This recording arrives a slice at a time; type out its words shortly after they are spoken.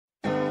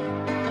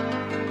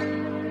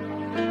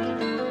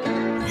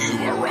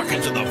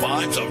rocking to the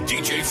vibes of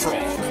DJ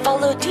Frog.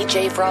 Follow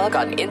DJ Frog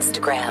on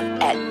Instagram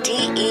at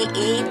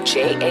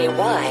DEEJAYFROG.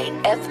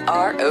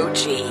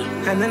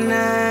 And the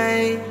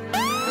night,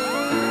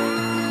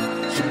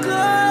 she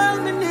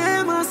called me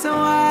name, I said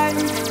why,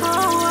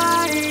 oh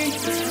why?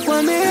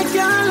 What make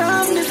your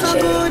love me so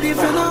good if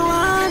you don't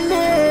want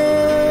me?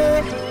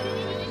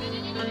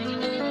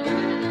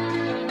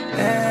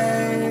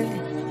 Hey,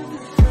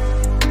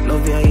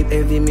 love you hit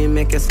heavy, me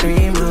make you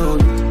scream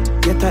out.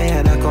 You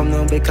tired, I come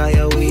now because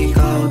you're weak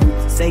out.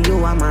 Say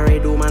you a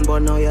married woman,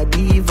 but now you're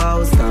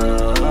devout.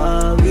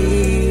 Sorry.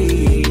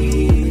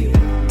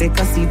 Take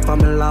a seat for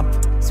my lap,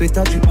 sweet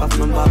a drip off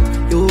my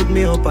back. You hook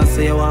me up and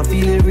say you want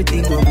feel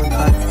everything on my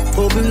back.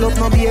 Bubble up,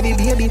 my baby,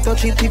 baby,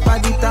 touch it tip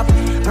at the top.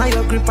 And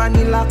your grip on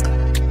the lock.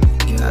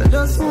 Girl,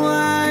 just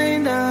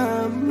wind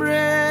up,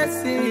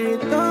 embrace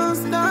it, don't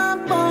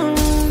stop on.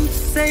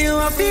 Say you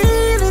want feel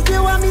it,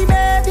 you want me,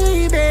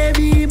 baby,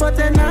 baby, but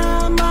then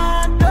I'm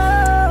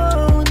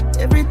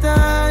every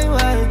time,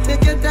 why?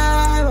 Take your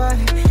time, why?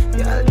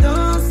 Girl,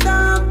 don't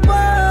stop,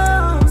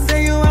 whoa.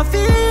 Say you want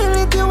feel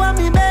it, you want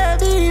me,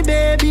 baby,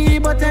 baby,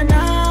 but then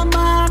I'm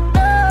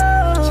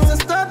out. She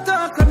just stop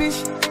talk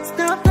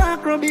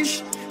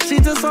rubbish. She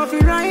just off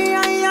it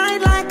right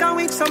like a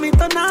witch. So me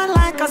turn on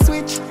like a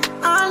switch,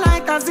 on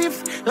like as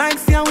if, like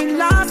see how we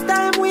last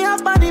time we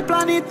have body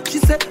planet. She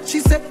said,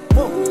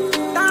 whoa,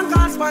 don't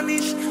call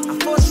Spanish. Of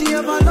course she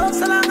ever love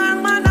so long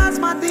and man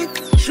asthmatic.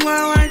 She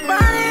want white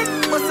body,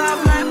 but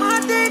soft like my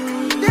dick.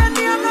 Then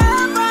me have no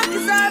back,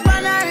 it's hard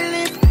when I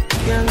live.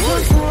 Girl,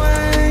 just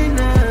wine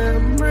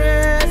and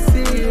embrace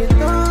it,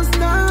 don't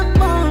stop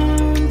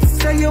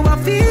bounce. Say you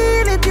want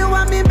feel it, you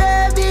want me,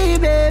 baby,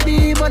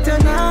 baby, but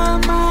you're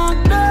not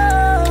marked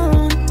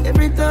down.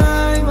 Every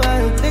time,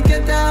 why? Take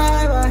your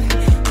time, why?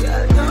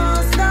 Girl,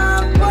 don't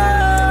stop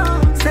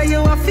bounce. Say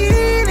you want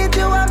feel it,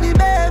 you want me,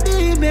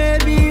 baby,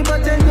 baby,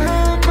 but you're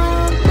not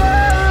marked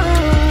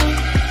down.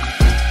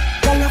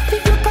 Girl, I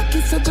feel your cocky,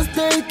 so just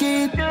take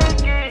it.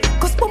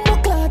 Cause one more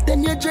clout,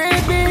 then you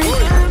drape it.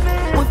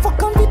 When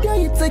fuck on video,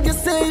 you take you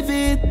save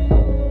it.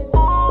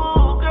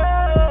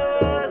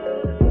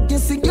 You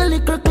see your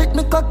liquor click,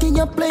 me cocky,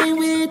 you play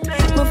with.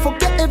 Me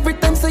fuck you every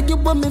time, say you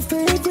want me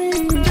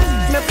favorite.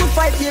 Me put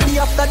fight daily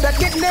after that,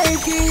 get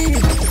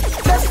naked.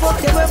 Best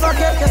fuck you ever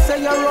get, you say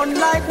you run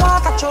like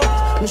water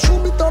truck. Me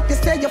shoot it up, you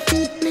say your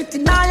feet split,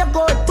 now you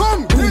go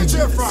boom.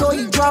 So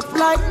you drop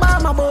like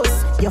mama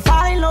boss. You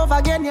fall in love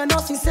again, you know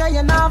she say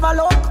you never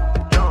look.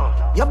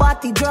 Your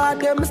body draw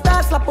them, me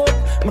start slap up.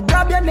 Me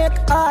grab your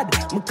neck hard,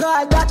 me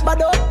call that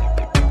bad up.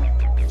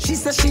 She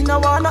says she no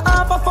wanna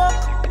have a fuck.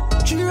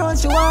 She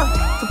runs, she want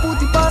to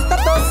put it past the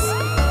dust.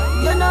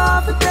 You know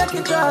have to take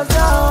your drawers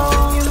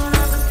down.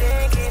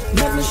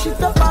 Let me shift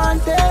your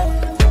panty.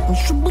 You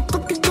should be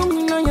cooking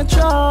down on your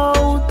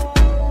throat.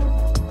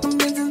 My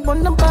business on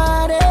the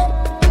body.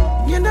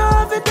 You know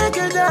have to take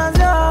your drawers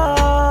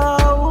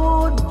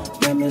down.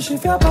 Let me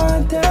shift your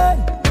panty.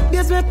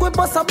 This week we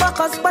bust a back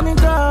and span it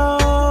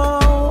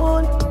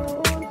down.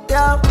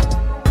 Yeah.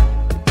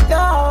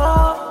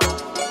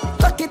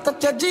 Fuck it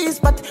up your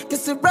G-spot,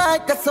 kiss it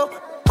right, that's so.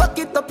 Fuck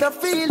it up your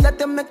feel, that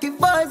them make it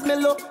vibes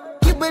mellow.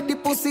 Give me the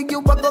pussy, you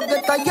a go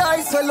get a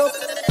eye swallow.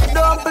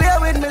 Don't play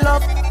with me,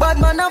 love, bad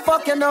man I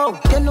fuck you now.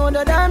 You know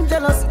that I'm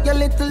jealous, you're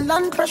little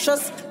and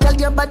precious. Tell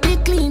your body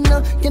clean,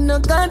 you know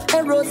got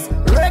errors.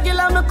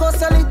 Regular me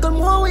cause a little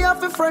more, we have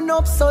to front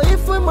up. So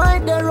if we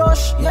might the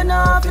rush, you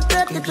know have to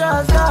take the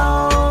draws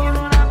down.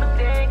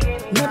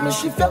 Let me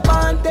shift your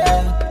panty.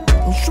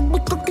 You should be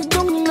cooking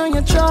down on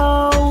your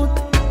throat.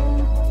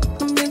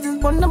 The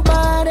business on the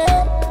body.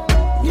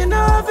 You know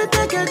have to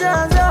take your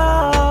draws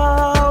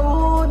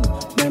down.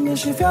 Let me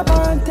shift your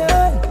panty.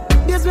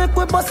 This week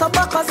we bust a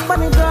back and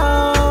span it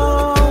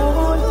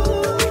down.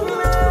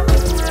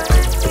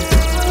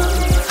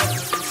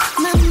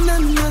 Na na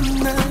na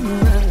na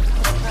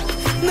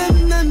na na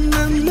na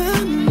na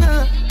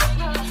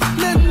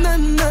na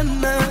na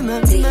na na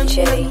DJ.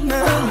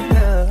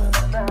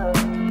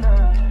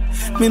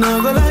 Me no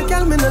go like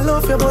y'all, me no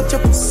love you, but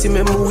your pussy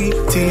me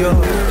weak to you.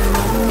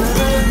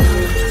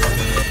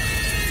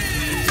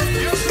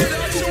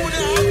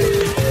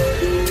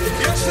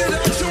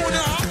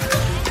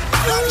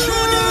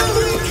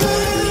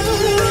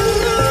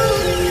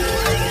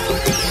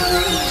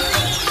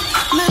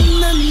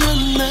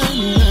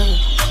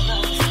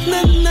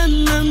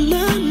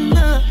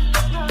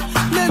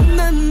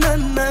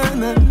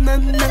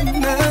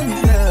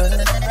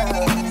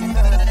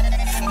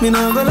 Me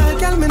no go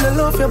like y'all, me no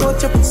love you,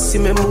 but your pussy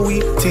me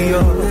weak to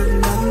you.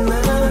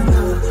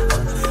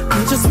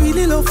 I just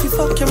really love you,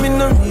 fuck you, me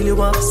no really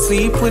want to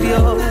sleep with you.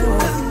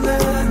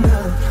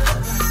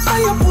 I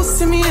your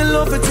pussy me in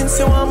love it since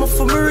you want me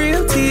for me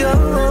real to you.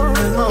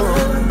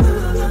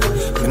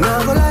 Me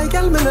no go like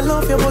y'all, me no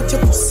love you, but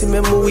your pussy me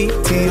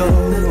weak to you.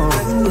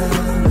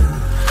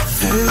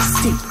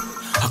 Thirsty,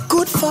 a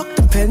good fuck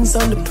depends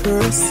on the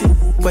person.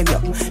 When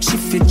you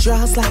shift your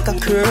jaws like a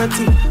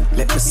curtain,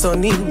 let the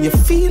sun in, you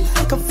feel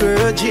like a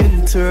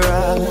virgin to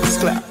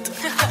us.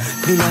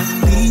 Me not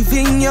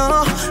leaving you,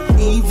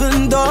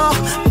 even though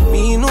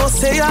Me no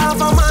say I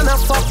have a man a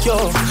fuck you.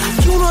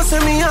 You know say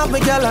me have a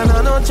girl and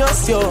I not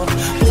just you.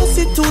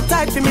 Pussy too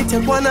tight for me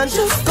take one and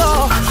just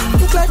go.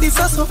 Look like this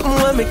or something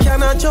where me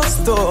cannot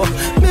just do.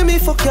 Make me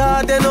fuck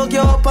her then I'll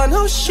get up and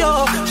I'll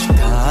show. She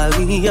call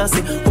me and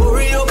say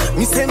hurry up.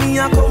 Me say me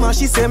a come and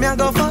she say me a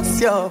go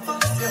fast yo.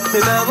 Me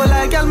nah go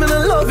like girl me no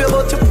love you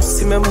but your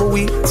pussy me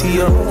weak to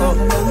you.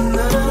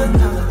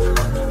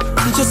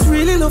 I just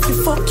really love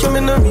you fuck you. Me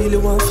no really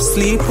want to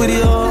sleep with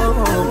you.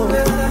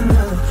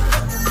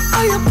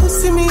 I your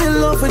pussy me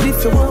in love with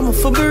if you want me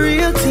for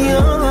real to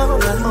you.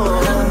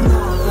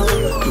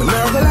 Me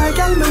nah go like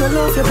girl me no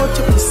love you but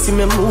your pussy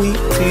me weak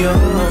to you.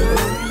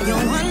 You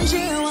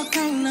wonder what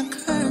kind of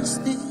curse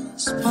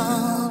this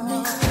for me.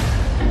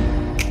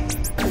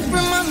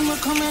 Remember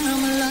coming on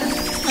my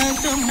life like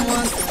them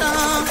was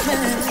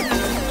stopping.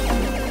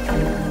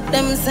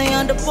 Them say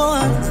I'm the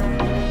boss,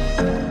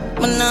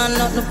 but nah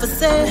nothing for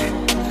say.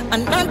 A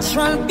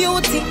natural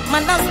beauty,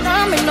 man that's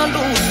time me no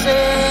do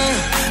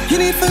shit. You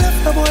need to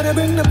left the boy to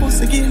bring the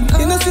pussy again.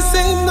 You know she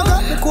say no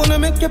got the corner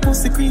make your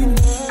pussy cream.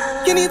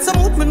 You need some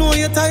out, me know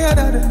you're tired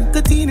of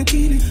the teeny.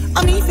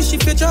 I mean if she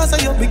fit yours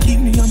or your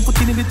bikini, I'm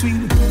putting in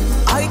between.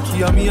 I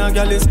care me a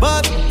girl is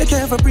bad. They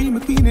can't ever bring me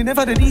queen. They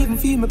never did even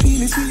feel my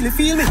penis, really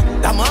feel me.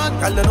 That man,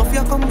 girl enough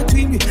you come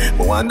between me.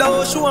 But wonder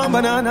how she want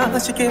banana,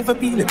 she can't ever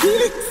feel it.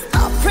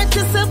 I pretty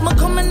self me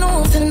coming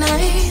home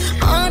tonight.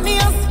 Honey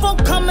as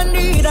fuck, come and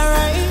need a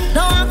ride.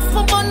 No ask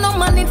for but no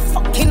money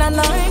fucking a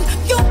line.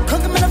 You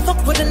come give me the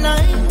fuck with a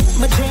nine.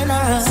 My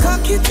generous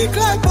cocky tick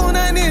like on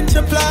an inch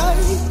of fly.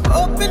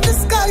 Up in the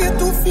sky, you're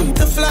 2 feet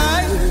to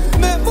fly.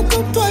 Make me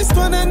come twice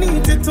when I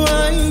need it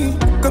twice.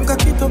 Come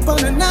cock it up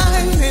on a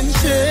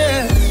 9-inch.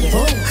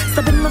 Whoa,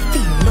 stopping my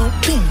feet, no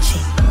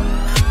pinching.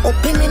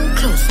 Open and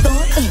close, 4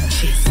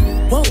 inches.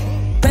 Whoa,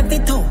 rev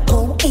it up,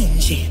 go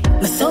engine.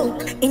 My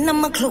soak, in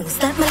my clothes,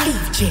 that my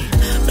leaf G.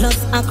 Plus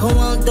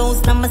alcohol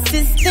dose, that my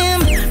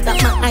system.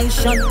 That my eyes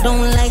shut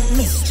down like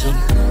mischief.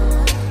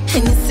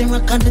 Hennessy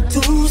rock on the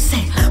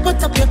Tuesday.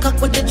 What up your cock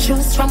with the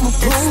juice from a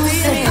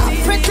pussy? I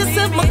pretty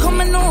self me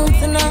coming home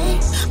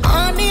tonight.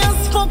 Honey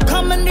as fuck,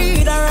 come and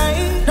need a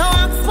ride. No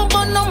ask for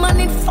but no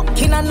money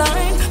fucking a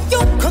line. You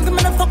come give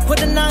me the fuck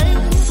with a 9.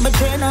 My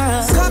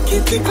generous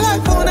cocky tick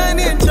like on an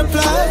inch of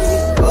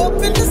fly.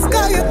 Up in the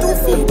sky, you're 2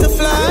 feet to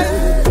fly.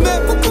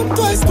 Make me come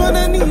twice when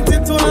I need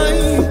it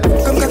twice.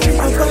 Come cock it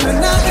up on a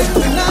 9.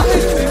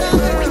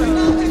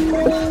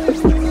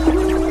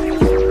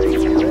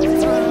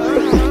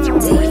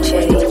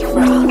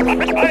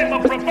 I'm a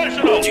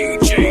professional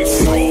DJ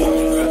Frog.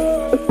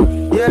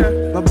 Yeah,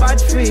 my bad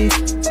free.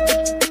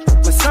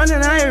 My son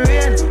and I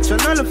rain, so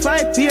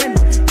nullify pain.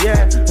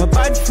 Yeah, my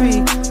bad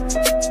free.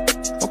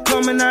 I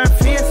come in our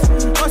face,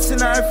 us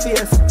in our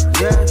face.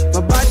 Yeah,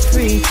 my bad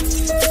free.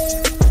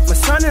 My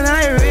son and I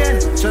rain,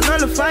 so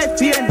nullify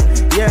pain.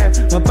 Yeah,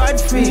 my bad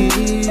free.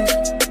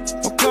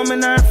 I come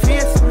in our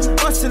face,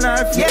 us in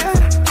our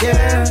face.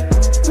 Yeah.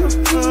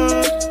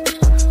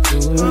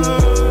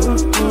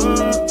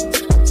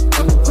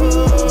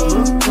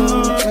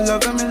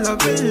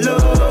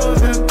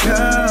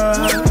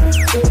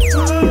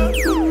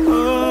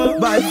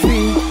 Bad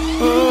free,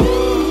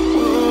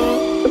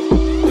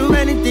 do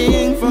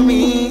anything for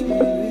me.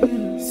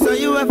 So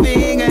you a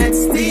big and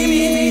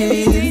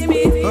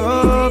steamy.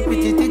 Oh,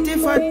 pretty titty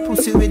fat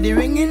pussy with the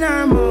ring in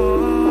her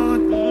mouth.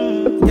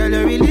 Girl,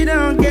 you really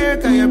don't care,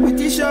 cause you're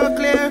pretty sure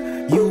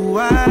clear. You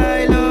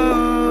I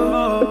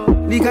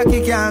love. Big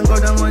cocky can't go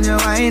down when you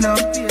wind up.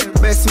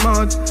 Best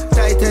mouth,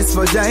 tightest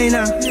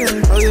vagina.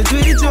 Oh, you do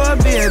it to a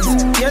babes,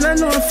 you're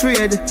not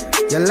afraid.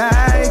 You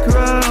like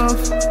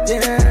rough,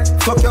 yeah.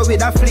 Fuck you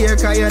with a flare,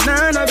 cause you're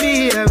not a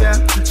behavior.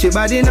 She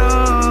body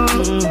know,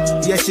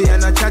 yeah, she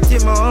ain't a chatty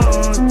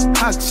mouth.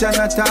 Action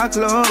attack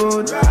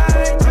loud,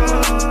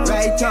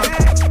 right up.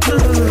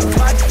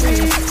 Bad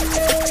free,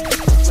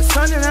 my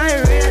son and I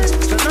rain,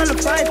 so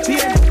nullify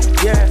pain.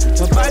 Yeah,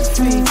 my bad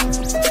free,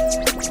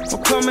 I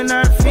come in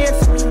our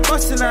face,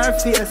 bust in our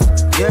face.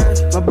 Yeah,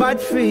 my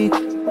bad free,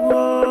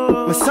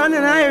 my son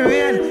and I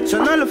rain, so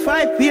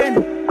nullify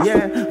pain.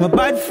 Yeah, my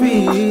bad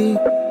free.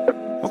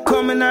 I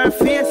come in our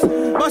face,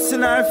 bust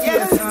in our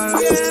face.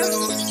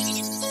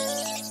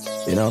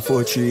 You know,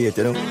 438,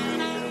 you know.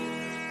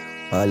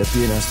 All the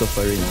pain and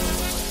suffering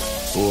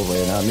over,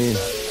 you know what I mean?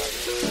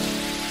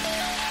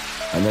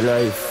 And the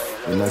life,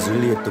 you must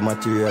relate to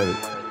material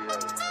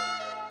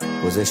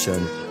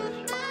possession.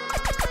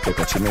 Take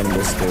a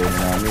tremendous turn, you know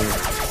what I mean?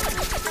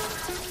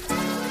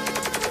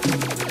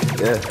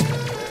 Yeah.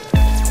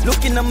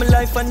 Looking at my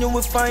life and you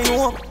will find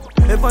hope.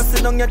 Ever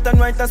sit down yet and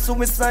write a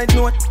suicide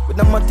note. With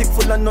a matic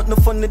full of nothing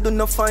funny, do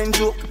not find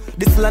joke.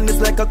 This land is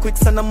like a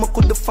quicksand and I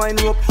could find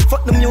rope.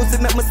 Fuck the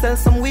music, make me sell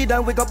some weed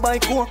and we got buy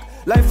coke.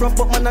 Life rough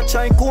but man I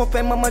try cope.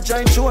 And mama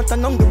giant short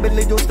and hungry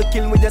belly used to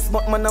kill with this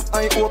but man have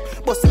high hope.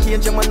 Bust the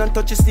cage man and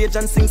touch the stage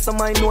and sing some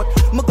high note.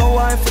 Me go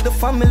wife for the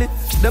family,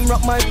 them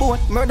rock my boat.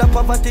 Murder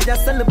poverty, their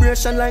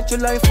celebration like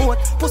July 4th.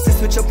 Pussy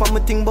switch up on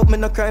my thing but me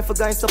no cry for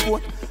guys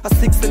support. A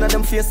 16 of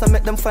them face I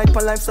make them fight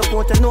for life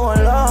support. And no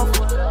love,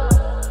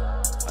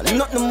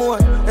 nothing more.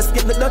 Let's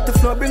get the dirty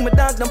floor, bring my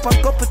dog down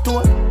pan cup of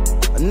tour.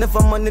 I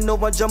never money know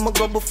what jam I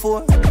go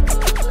before.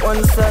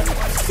 One side,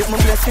 get my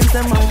blessings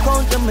and my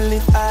count and me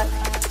live high.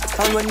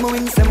 And when my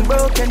wings and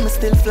broken, me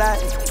still fly.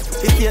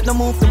 If you no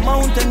move the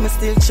mountain, me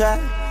still try.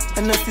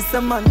 And I see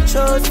some man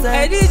chosen.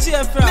 Hey,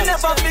 DJ Frank. Me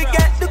never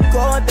forget the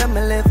code them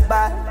me live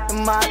by. The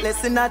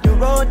markless in the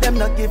road, them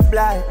not give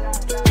blind.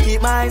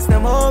 Keep my eyes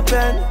them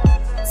open.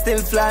 Still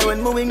fly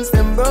when my wings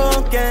them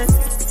broken.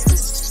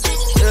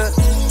 Yeah.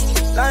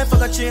 Life I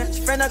got change,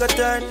 friend I got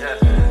turn.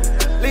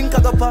 Link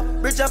I got pop,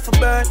 bridge I for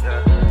burn.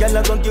 Girl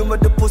I gon' give me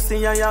the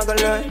pussy and you gon'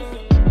 learn.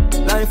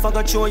 Life I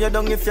got show you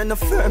down if you're not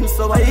firm.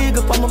 So I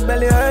eagle on my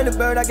belly, early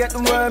bird I get the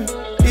worm.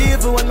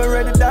 Even when me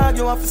ready dog,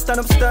 you have to stand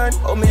up stern.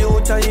 Oh me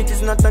out I eat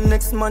is not the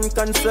next man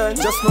concern.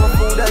 Just no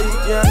food I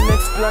eat, yeah,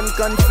 next plan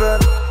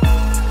confirm.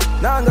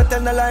 Now I'm gonna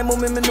tell the lie,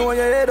 mommy, me know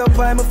you head up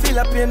high. Me feel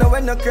a pain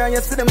when you cry,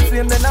 you see them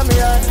flame, then I'm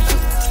here.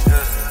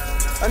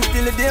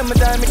 Until the day me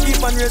die, me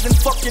keep on raising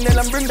fucking hell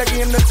and bring the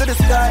game to the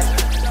sky.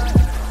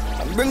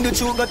 And bring the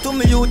sugar to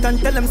me youth and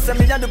tell them send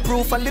me the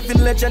proof. A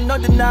living legend,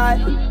 not deny.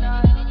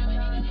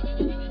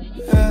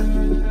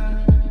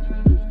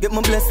 Get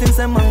my blessings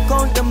and my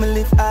count and me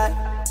live high.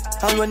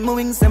 And when my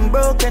wings and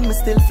broken, me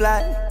still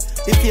fly.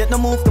 If you no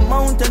move the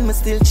mountain, me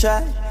still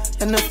try.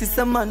 And I see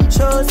some man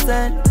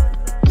chosen.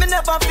 Me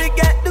never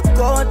forget the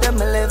code them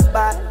me live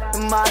by. The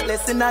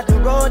markless in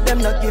the road, them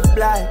not give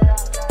blind.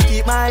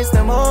 Keep my eyes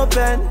them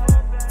open.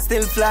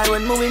 Still fly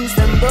when my wings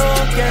them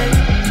broken.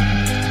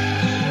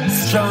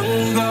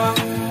 Stronger,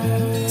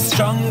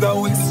 stronger,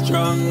 we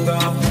stronger.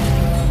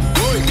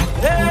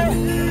 Hey,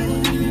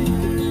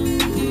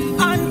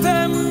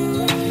 anthem.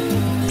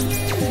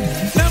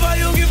 Never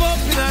you give up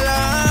in a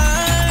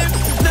life.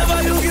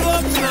 Never you give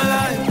up in a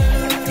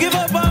life. Give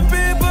up on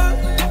people.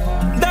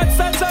 That's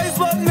a choice,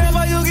 but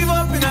never you give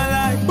up in a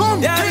life.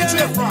 Boom, yeah,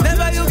 yeah.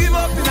 Never you give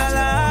up in a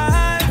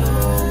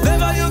life.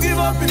 Never you give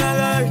up in a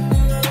life.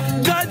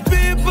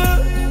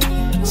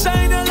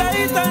 Shine a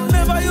light and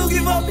never you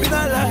give up in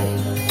a life.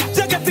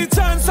 You get the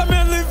chance and me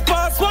live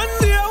past one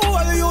day.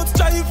 All you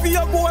try for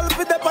your goal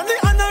for them on the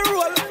honor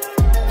roll.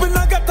 We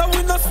not get a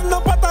winner, no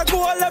pot a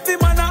goal. Every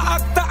man a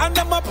actor and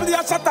them a play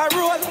a shot a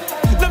role.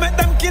 No make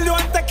them kill you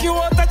and take you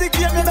out of the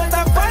game. You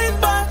better fight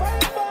back.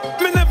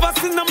 Me never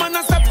seen no man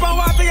a step on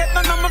water yet.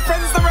 None of my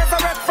friends to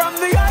resurrect from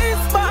the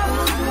iceberg.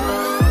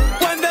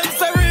 When them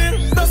say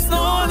real, that's no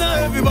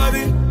honor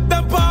everybody.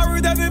 Them power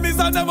with enemies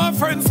and them a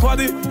friends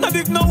squaddy. Not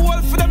dig no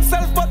wall for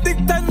themselves, but dig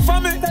 10 for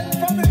me.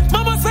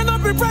 Mama send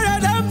up the prayer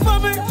them for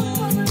me.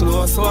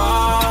 Close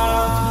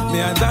war, me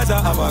and Dada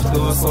have a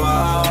close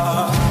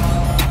war.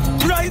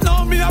 Right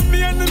now me have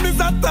me enemies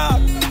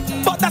attack,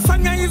 but that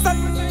song is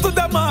to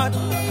the man.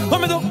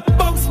 When me do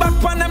bounce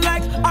back on them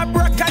like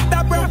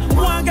abracadabra.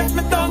 One get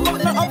me down, got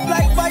me up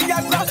like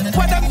Viagra.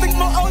 Why them think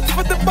me out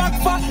for the back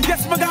for?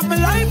 Yes, me got me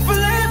life for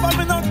life, but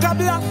me not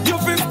cabla. You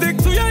feel stick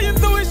to your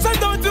intuition,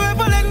 don't you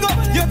ever let go.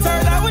 You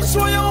turn I will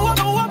show you what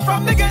I want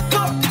from the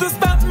get-go. To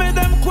stop me,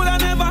 them cool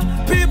and never.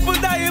 People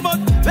die, but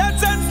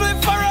legends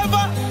live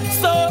forever.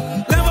 So,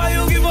 never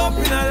you give up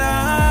in a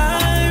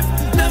life.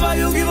 Never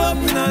you give up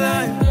in a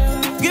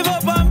life. Give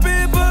up on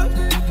people.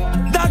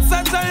 That's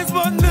a chance,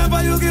 but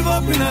never you give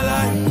up in a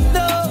life.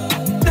 No,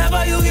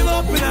 never you give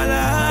up in a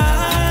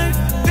life.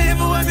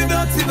 Even when you're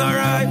not in a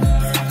right.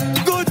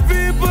 Good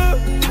people,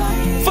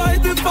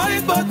 fight the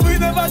fight, but we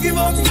never give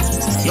up.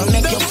 You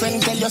make your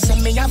friend tell you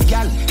send me have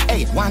gal.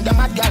 Hey, one them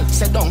mad gal.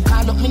 Say don't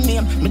call up me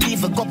name. Me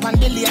leave a go on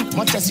the lane.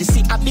 Much as you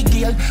see a big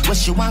girl, what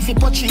she want fi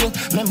portray.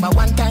 Remember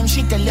one time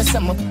she tell you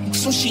some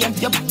so she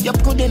ain't yup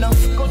good enough.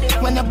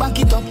 When you back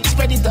it up,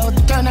 spread it out,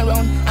 turn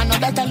around. I know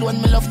that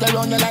alone me love the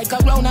round you like a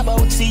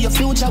roundabout. See your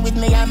future with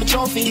me, I'm a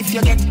trophy. If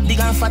you get big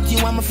and fat,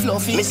 you want me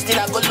fluffy. Me still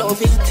I go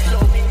love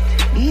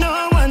it.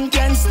 No one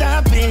can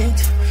stop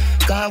it.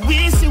 Cause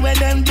we see where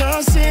them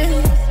don't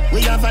see.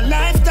 We have a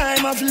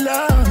lifetime of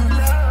love.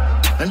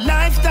 A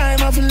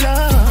lifetime of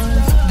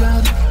love.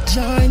 God,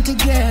 join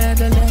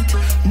together, let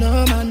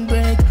no man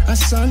break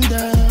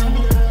asunder.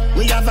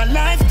 We have a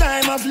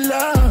lifetime of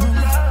love.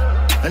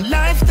 A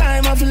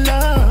lifetime of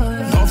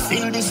love. Don't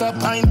feel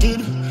disappointed.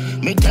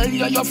 Me tell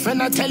you your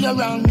friend, I tell you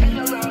wrong.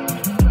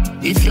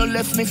 If you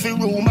left me for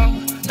rumor,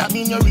 that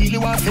mean you really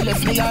want to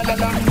left me all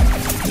along.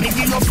 Me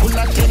give you full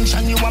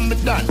attention, you want me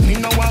done. Me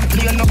no want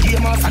play no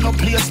game off and no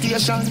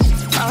PlayStation.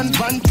 Can't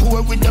pan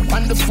tour with the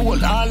on the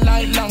phone all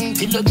night long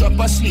till you drop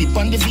asleep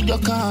on the video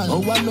call.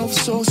 Oh, I love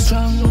so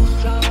strong.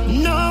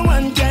 No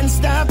one can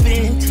stop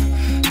it.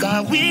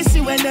 Cause we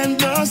see when them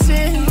don't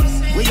see.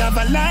 We have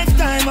a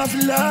lifetime of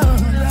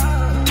love.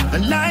 A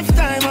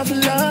lifetime of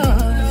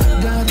love.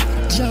 God,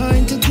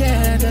 join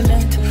together,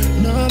 let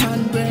no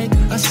man break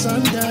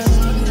asunder.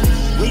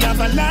 We have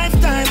a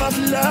lifetime of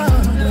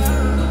love.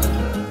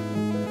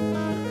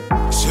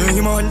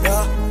 Swing on,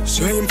 yeah,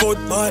 swing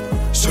football.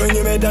 Swing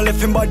him head and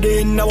left him body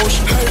in the bush.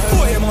 Hey,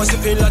 boy, you must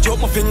feel I drop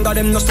my finger,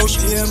 them no slush.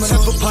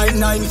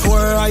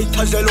 7.94 right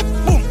as they look.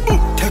 Boom,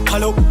 boom, take a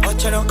look.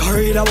 Watch out,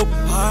 carry the book.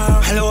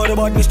 Hello, the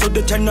badness to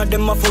the 10 of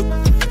them a foot.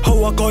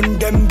 Power gun,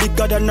 them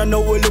bigger than I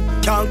know we look.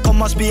 Can't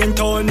come as being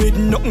torn with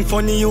nothing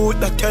funny you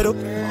that tell up.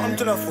 I'm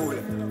to the fool.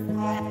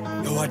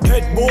 You a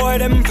dead boy,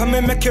 them from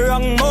me make you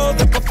wrong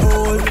move up a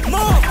pole.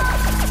 Move!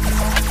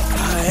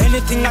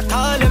 Anything at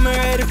all, I'm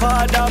ready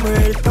for them,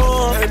 ready to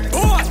dead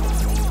boy!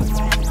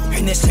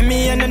 When they see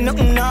me and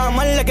nothing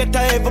normal, I get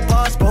a ever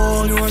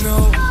passport.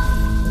 No.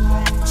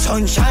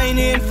 Sun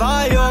shining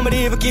fire, I'm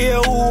never care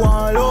who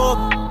I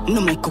love. No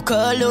make a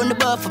call on the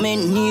bar for my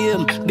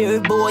name. Berry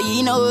boy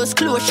in a house,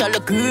 close shall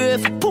look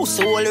grave.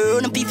 Pussy all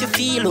around up if you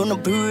feel on the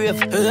brave.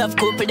 Have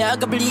couple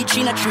dog bleach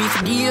in a tree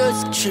for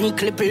years. Tree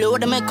clip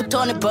load, I make a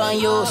ton upon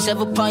you.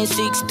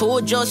 7.6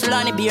 toe just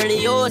line barely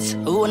yours.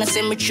 I wanna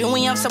send me true,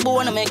 we have some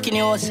wanna making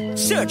yours.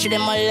 Search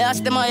them my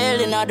last, them my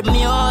hell in all the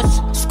mirrors.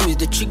 Squeeze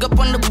the trigger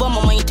on the bum,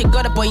 I mighty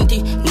got a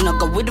pointy.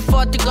 Knock out with the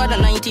 40, got a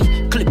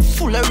 90. Clip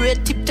full of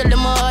red tip, tell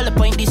them all the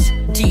point this.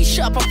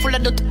 T-sharp and full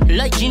of dot,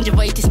 like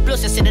gingivitis.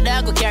 Plus I said that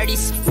I go carry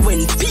this.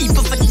 When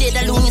people for dead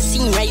alone, you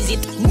sing rise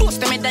it.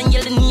 Most of me done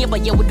yell the neighbor,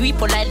 yeah, we do it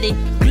politely.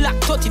 Glock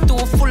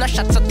 32 full of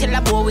shots, so tell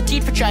a boy with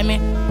teeth for try me.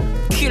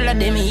 Killer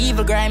them,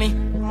 evil grimy.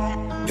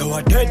 You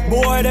a dead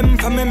boy, them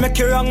from me make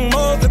you wrong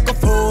move like a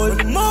fool.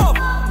 Move!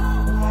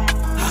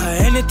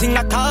 Anything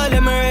I call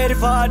them, ready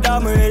for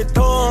them, ready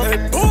to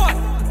dead boy!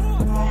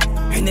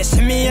 When they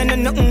see me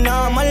and nothing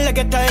normal, I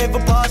get a ever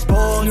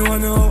passport.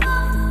 No.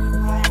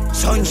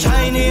 Sun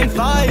shining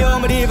fire,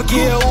 I'm never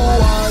care who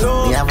I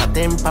love. We have a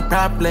temper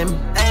problem.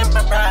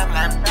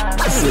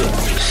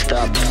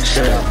 Stop.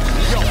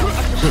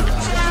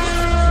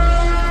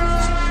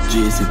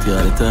 JCT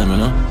all the time, you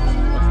know?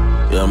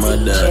 You're my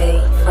dad.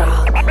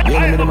 You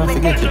know me, them I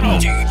forget it, man.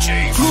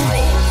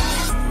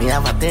 We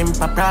have a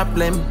temper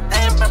problem.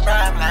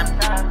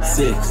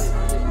 6.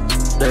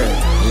 3.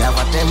 We have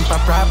a temper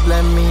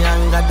problem. Me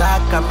anger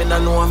dark, and me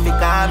don't know if we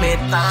calm it.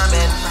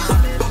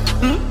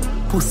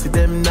 Pussy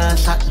them nah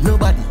shot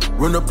nobody.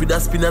 Run up with the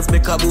spinners,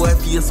 make a boy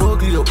face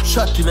ugly up.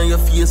 Shot in your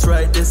face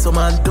right there, some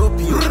man dope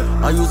you.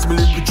 I use me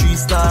little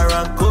 3-star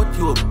and cut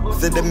you up.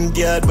 Say them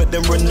guard, but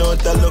them run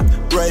out of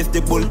luck. Rise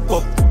the bull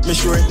up, me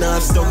sure it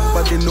not stop.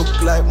 But they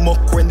look like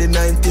muck when the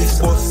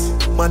 90s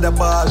bust. Mother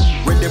ball,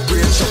 when the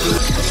brain shuffle.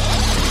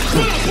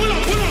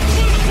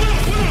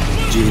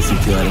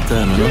 JCT all the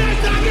time, you know?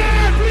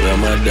 You're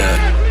my dad.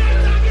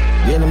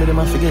 You know me, them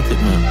I forget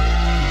it, man.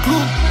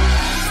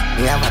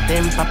 We have a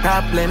temper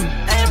problem.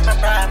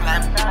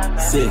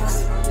 6.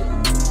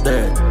 3.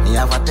 We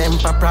have a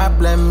temper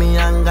problem. Me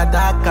anger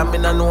dark, and me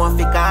don't know if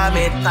we calm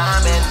it.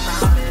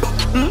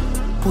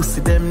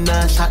 Pussy them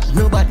nah shot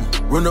nobody.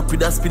 Run up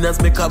with the spinners,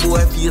 make a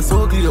boy face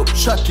ugly up.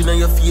 Shot in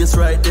your face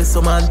right there,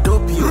 some man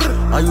dope you.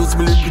 I use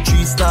me little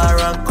 3-star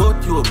and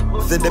cut you up.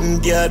 Say them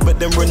guard, but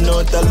them run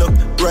out of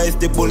luck. Rise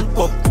the bull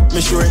up,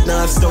 me sure it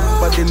not stop.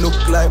 But they look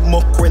like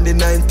muck when the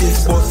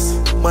 90s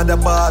bust. Mother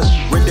ball,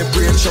 when the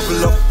brain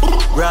shuffle up.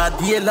 Broad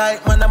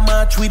daylight, man, I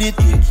march with it.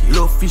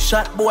 Love fish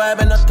shot, boy,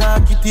 me not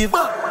talkative.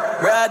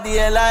 Broad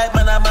daylight,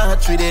 man, I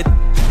march with it.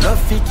 Love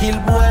fi kill,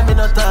 boy, me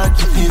not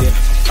talkative.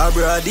 A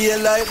broad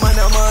daylight, man,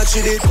 I march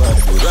with it.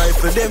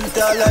 Rifle them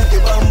tall like the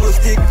bamboo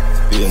stick.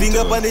 Finger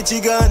on the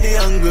trigger and the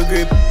angle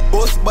grip.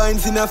 Post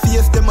binds in a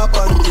face, them a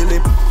panty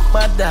lip.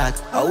 Mad dog,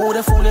 I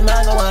woulda fool him,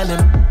 I go on him.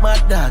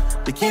 Mad dog,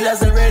 the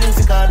killers are ready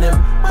to call them.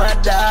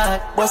 Mad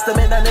dog, bust them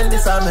in and then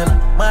disarm him.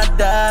 Mad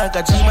dog,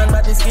 a G-man,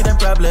 but this give them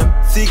problem.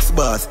 6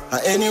 bars,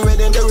 anyway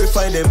then they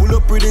refine them. Pull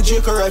up with the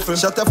Jacob rifle.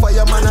 Shot a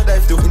fire, man, a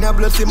dive to. In a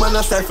blood, see man,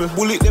 a stifle.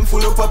 Bullet them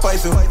full up a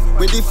pistol.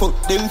 Where the fuck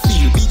them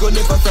feel, we gon'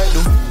 never fight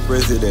them.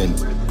 President.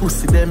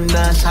 Pussy them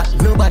nah shot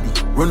nobody.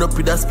 Run up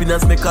with the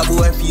spinners, make a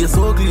boy face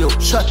ugly up.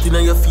 Shot in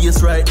your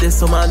face right there,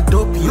 some man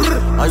dope you.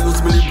 I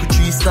use me little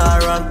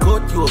 3-star and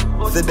cut you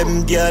up. Say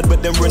them guard,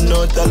 but them run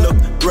out of luck.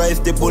 Rise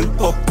the bull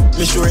up,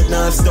 me sure it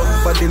not stop.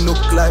 But they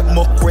look like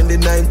muck when the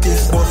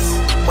 90s bust.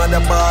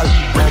 Mother ball,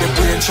 when the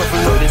brain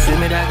shuffle up. They see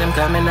me that them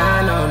coming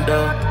on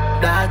though.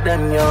 Dog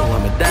them yo,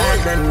 I'm a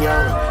dog them yo.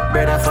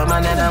 Brother from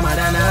another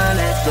mother, now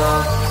let's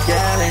go.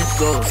 Yeah, let's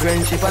go.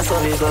 Friendship is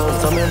so we go.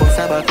 So me bust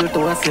a buckle to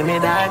us, see me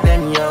dog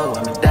them yo.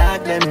 I'm a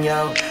dog them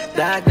yo,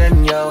 dog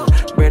them yo.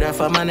 Brother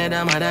from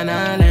another mother,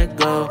 now let's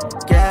go.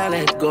 Yeah,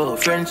 let's go.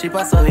 Friendship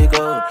is so we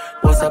go.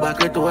 Bust a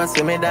buckle to us,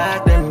 see me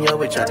dog them yo.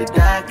 Which are the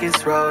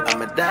darkest road,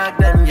 I'm a dog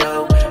them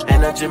yo.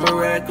 Energy me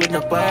work with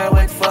no power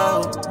with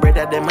foe.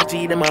 Brother them a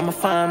G, them are my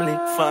family.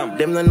 Fam,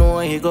 them no know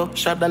where he go.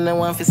 Shot down them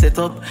want fi set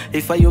up.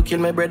 If I you kill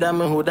me brother,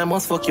 me hood I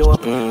must fuck you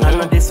up. I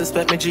no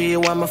disrespect me G, you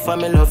want my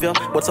family love you.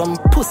 But some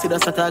pussy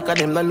that's attack of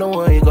them, no know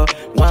where you go.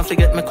 Want to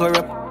get me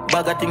corrupt,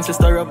 bag of things to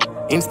stir up.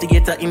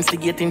 Instigator,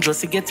 instigating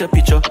just to get your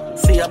picture.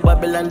 See a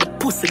Babylon, the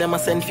pussy them a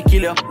send fi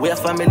kill you. We a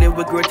family,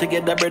 we grow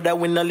together, brother,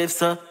 we no live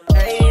so.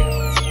 Hey.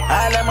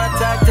 All them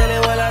attack, tell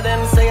you all of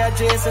them say a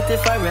J-City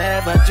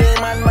forever.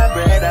 J-Man my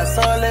brother,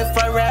 so live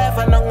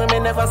forever. No me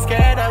never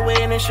scared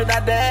away, and it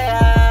shoulda there.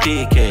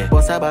 TK,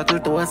 boss a buckle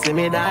to us, see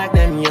me dog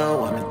them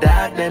yo. I'm a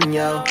dog them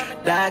yo,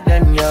 dog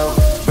them yo.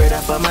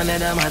 Brother from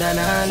another mother,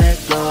 nah let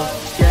go.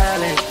 Yeah,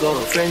 let go.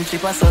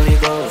 Friendship a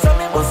solid go.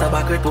 Bust a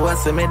back to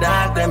us, so me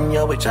dog them,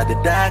 yo. Which are the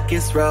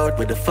darkest road,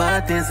 where the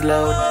fat is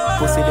loud.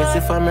 Pussy this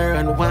if I'm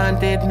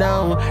unwanted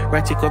now.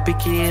 Ratchet up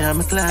picky, I'm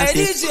a classic.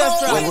 Hey,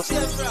 DJ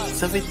Frank.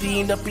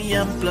 17 the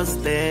PM plus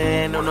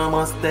 10. No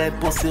must dead,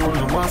 pussy,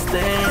 no must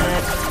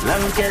dead.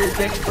 Long girl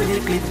take pretty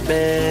clip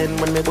bend.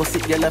 When me bust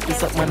it, girl, I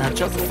piss up, man, I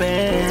chuck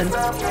fan.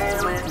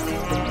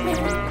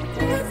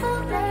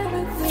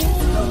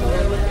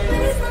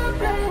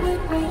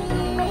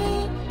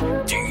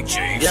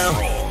 Yo,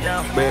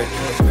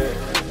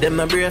 them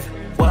not brave,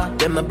 what?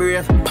 Them not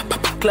brave.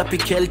 Clappy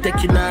kill,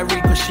 taking a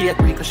ricochet.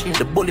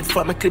 The bullet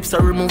from my clips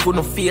are removed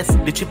no face.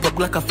 The chip up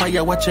like a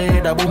fire, watch your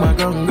head, a boom a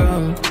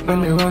gun.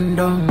 When me run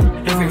down,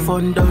 every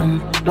fun done.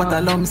 What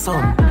a lump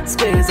sum.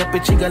 Squares up a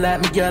chigga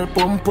like me girl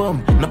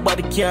pum.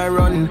 Nobody can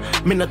run,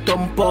 me no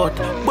thump out.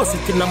 Bust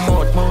it in the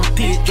mouth,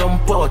 teeth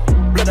jump out.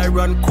 Blood I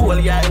run cool,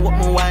 yeah, I walk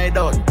me wide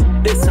out.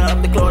 This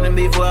time the clown and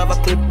before I have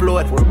a clip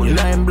load.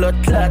 Nine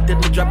blood clotted,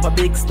 me drop a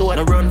big stone.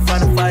 I run for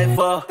the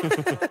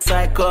 5-4.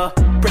 Psycho,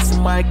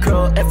 pressing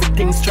micro,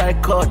 everything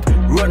strike out.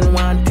 Run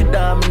wanted,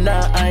 I'm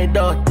not hide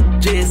out.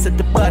 Jay said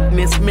the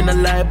badness, me no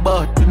lie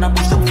about. Now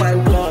push the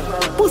 5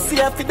 blood.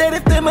 Pussy, I feel that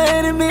if they're my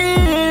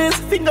enemies.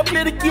 Finger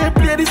play the key,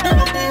 play this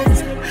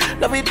enemies.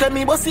 Love it, tell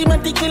me, but see my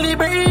tickly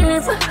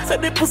breeze. So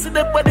they pussy,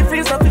 that body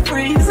freeze off the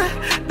freeze.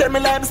 Then me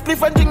lime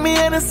spliff and drink me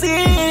Hennessy.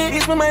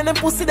 It's my mind and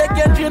pussy that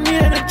can't drain me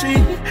energy.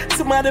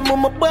 Some of them on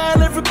my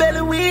ball every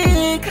belly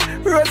week.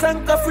 Rose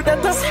and coffee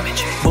that does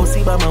symmetry.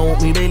 Bossy by my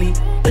want me belly.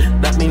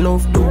 That me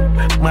love too.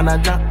 Man I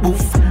jack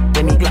boof.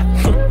 When me glack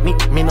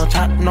me no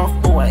chat no.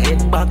 Oh I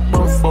head back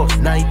boss.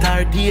 Night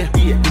or day.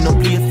 Me no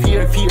play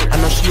fear. I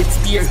no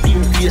Shakespeare.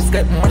 Team place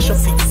got mash up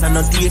 6 and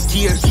no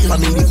daycare.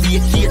 Family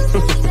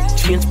vacate.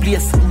 Change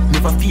place.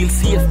 Never feel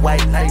safe.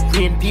 White like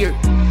reindeer.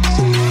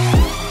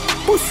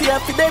 Pussy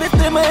happy that if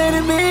they're my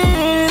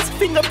enemies.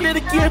 Finger play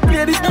the key,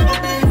 play this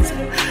enemies.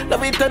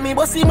 Love it tell me,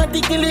 but see my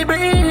tickly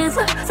breeze.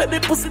 Said the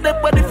pussy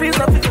that body freeze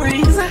off the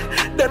freeze.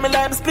 Then me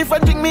lime spliff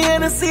and drink me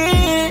Hennessy.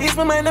 It's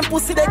my mind and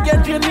pussy that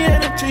can't drain me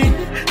energy.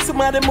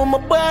 Some of them on my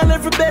ball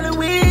every belly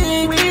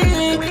week.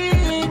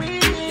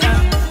 Yeah,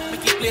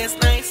 make it place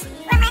nice.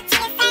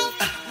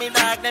 Me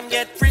dog them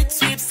get free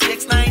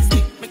sweepstakes nice.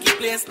 Make it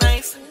place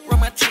nice. Run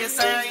my chase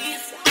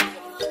eyes.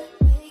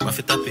 What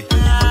fit up it?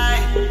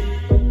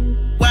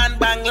 One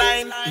bang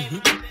line.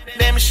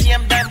 Them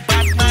shame them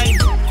back mine.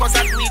 Cause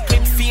I do it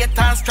with faith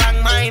and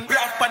strong mind.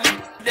 Rap on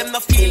it, them no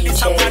feel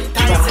this a one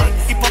time.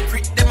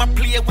 Hypocrite, them a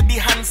play with the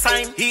hand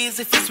sign.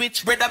 Easy if you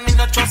switch, brother, me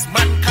not trust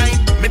mankind.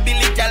 Me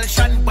Billy Gal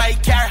shine by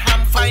car,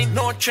 I'm fine.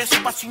 No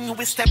trespassing, you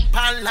will step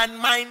on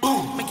landmine.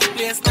 Boom, make it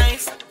place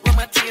nice. Run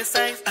my chase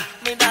size.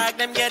 Me dog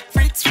them get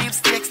free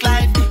sweepstakes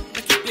life.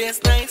 Make it place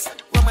nice.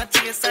 Run my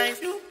chase size.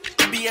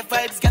 Be a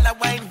vibes, gal a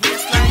wine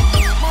waistline.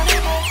 Money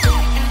more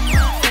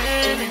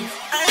feeling.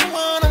 I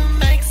wanna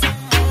make some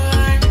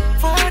more.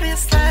 For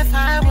this life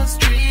I was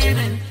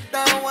dreaming.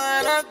 Don't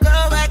wanna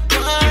go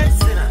backwards.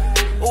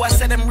 Oh, I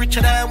said I'm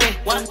richer than we.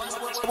 What?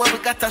 Well, we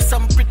got us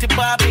some pretty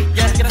Barbie.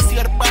 Yeah, you see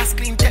how the boss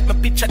clean, take my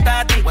picture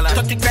daddy.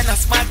 30 grand a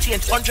smart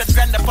change, 100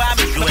 grand a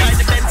Barbie. Me buy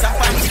the Benz and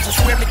fancy, just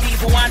wear me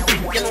diva one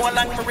thing. You know how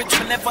long me rich,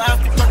 me never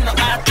have to turn no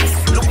artist.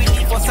 Louis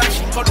Vuitton,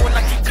 Sashi,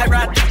 Corona, kick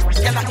karate.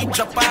 Yeah, I hit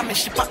up on me,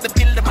 she pop the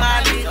pill, the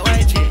Mali.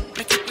 YG,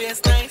 make it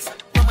place nice,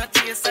 no my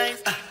tear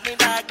size. Me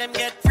dog them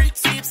get free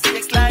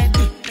sweepstakes like.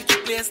 Make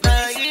it place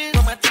nice,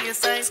 no my tear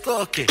size.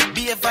 Okay,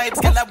 be a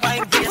vibes, girl a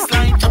wine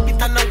baseline. Jump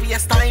it on no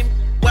waste time.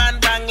 One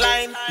bang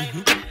line.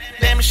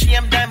 Them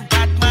shame them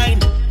bad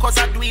mind. Cause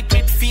I do it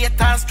with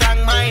faith and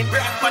strong mind.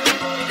 But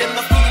them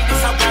no feel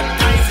this a one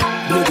time.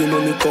 Bloody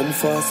money come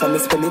fast and me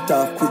spend it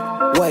off quick.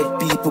 White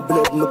people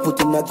blood me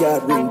put in a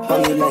gathering.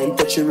 Pangy line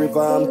touch the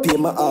river and pay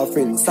my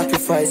offering.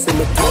 Sacrifice in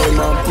my time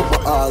and put my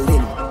all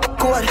in.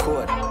 Code.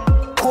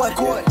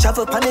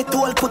 Travel pan it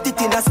all, put it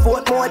in a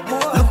sport mode.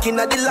 Looking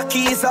at the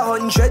lucky is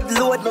 100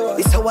 load.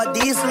 It's how a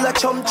diesel a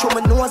chum through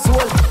my nose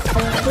hole.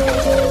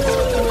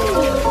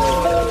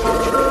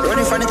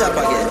 Running from the top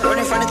again.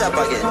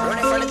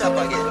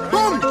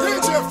 Boom,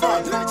 DJ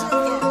Frank.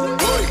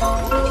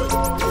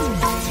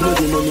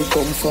 Bloody money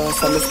come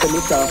fast and me spend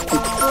it off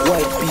quick.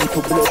 White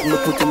people blood me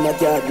put in a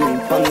gathering.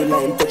 Pangy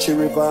line touch the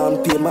river and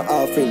pay my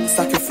offering.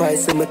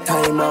 Sacrifice in my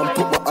time and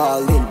put my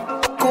all in.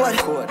 Code.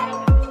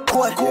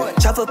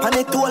 Travel pan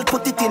it all,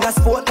 put it in a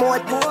sport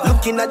mode.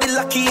 Looking at the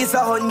lucky is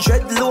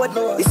 100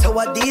 load. It's how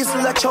a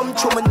diesel a chum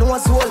through my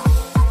nose hole.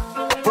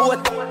 Boat,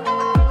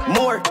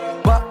 more,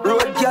 but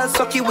road girl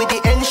sucky with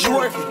the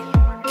ensure.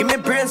 Give me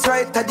brains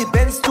right at the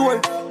Benz store.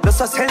 Not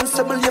so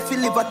sensible if you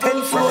live a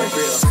 10th floor.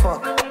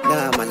 Fuck,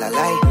 nah man I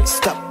lie.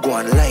 Stop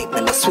going light,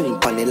 man I swing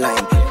on the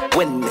line.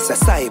 When Miss a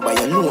cyber,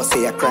 you know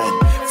say a crime.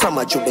 From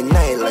a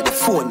juvenile, or the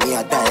phone me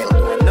a dial.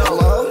 No,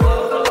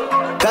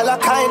 dollar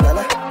kind,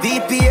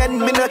 VPN,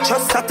 me no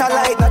trust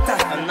satellite.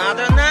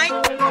 Another night,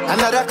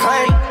 another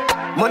kind.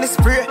 Money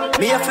spray,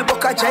 me have to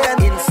book a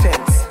giant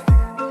incense.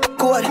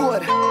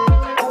 Code.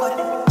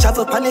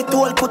 Travel pan it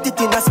all, put it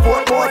in a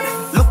sport mode.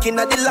 Looking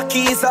at the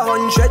lucky is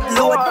 100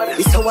 load.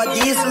 It's our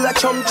diesel a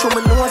chum through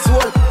my nose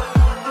hole.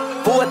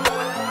 Boat,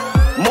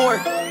 more,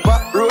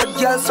 back road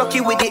girl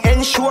sucky with the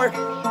ensure.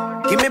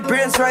 Give me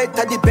brains right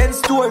at the Benz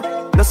store.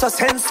 No so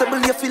sensible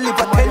you feel live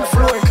a 10th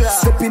floor.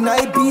 Step in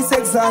IB's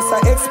exhaust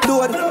I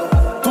explode.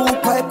 2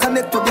 pipe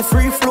connect to the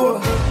free floor.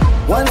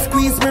 1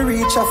 squeeze me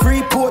reach a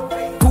free port.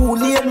 2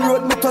 lane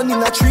road me turn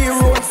in a 3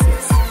 road.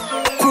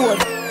 Code,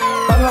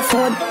 bang a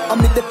phone. I'm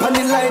in the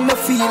panny line no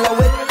feel a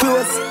wet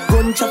clothes.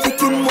 Gun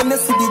trafficking when you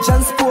see the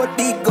transport.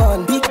 Big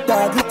gun, big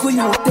dog, look who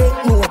you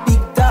take no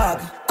big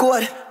dog.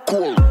 Code,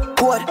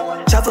 code,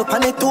 travel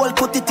pan it all,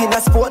 put it in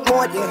a sport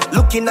mode.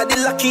 Looking at the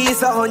lucky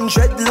is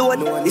 100 load.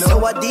 It's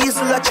our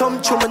diesel a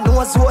chum through my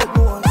nose hole.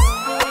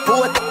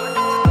 Boat,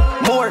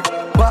 more,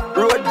 back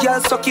road girl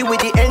sucky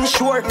with the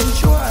ensure.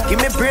 Give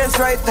me brains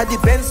right at the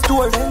Benz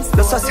store.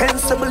 That's so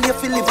sensible you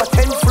feel live a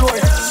 10th floor.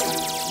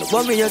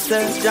 Don't worry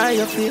yourself, dry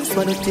your face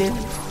for the tears.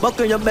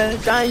 Buckle your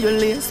belt, tie your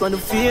lace for the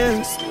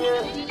fears.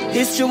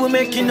 History we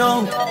making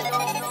out.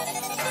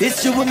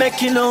 History we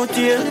making out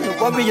here. Don't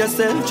worry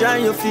yourself, dry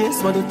your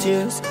face for the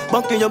tears.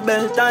 Buckle your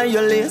belt, tie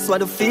your lace for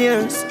the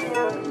fears.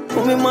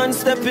 Put me man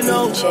stepping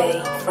out.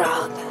 DJ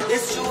Frog.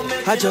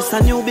 I just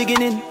a new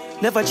beginning.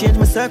 Never change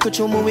my circle,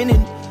 through my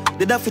winning.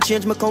 Did have to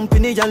change my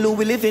company and Lou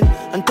we living.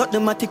 And cut the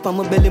matic on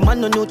my belly,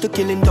 man no new to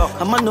killing.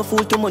 A man no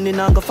fool to money,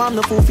 now go farm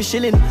no fool for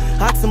shilling.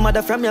 Ask some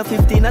mother from your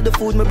 15 of the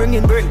food me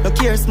bringing. No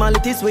care small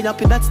it is, we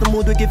happy that's the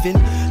mood we giving.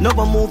 No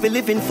one move we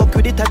living, fuck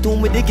with it at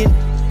home we digging.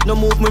 No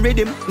move me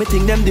rhythm, me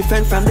think them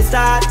different from the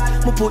start.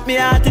 Me put me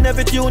heart in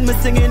every tune me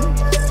singing.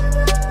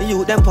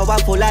 You them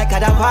powerful like a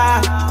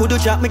damn. Could you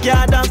drop me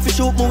card down for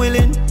shoot me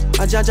willing.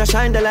 I judge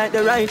shine the light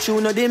the right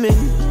through no dimming.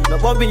 No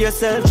worry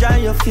yourself, dry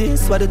your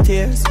face for the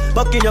tears.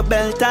 Buckle your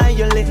belt, tie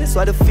your lace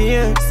for the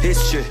fears.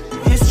 History,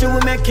 history we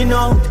making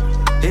out.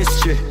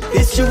 History,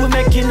 history we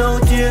making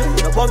out here.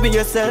 No worry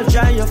yourself,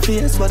 dry your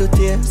face for the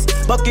tears.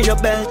 Buckle your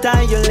belt,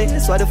 tie your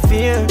lace for the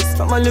fears.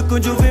 From a little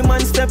juvie man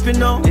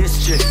stepping out.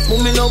 History,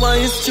 mommy know what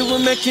history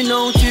we making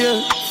out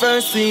here.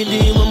 First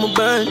CD when me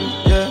burn,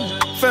 yeah.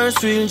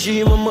 First real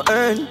G when me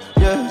earn,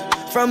 yeah.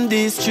 From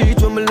these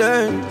streets when me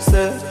learn,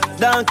 say.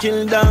 Don't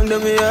kill down to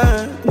me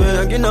hurt. Me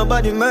I give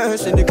nobody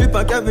mercy. The clip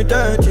I carry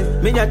dirty.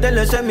 Me I tell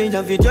her send me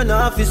a video, no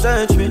have to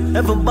search me.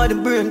 Everybody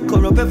brain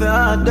corrupt, every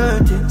heart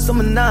dirty. So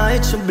me nah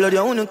itch your blood, you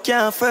only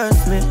can't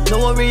first me.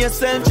 Don't worry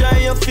yourself, dry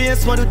your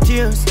face for the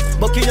tears.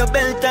 Buckle your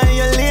belt and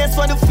your lace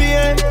for the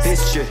fears.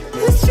 History,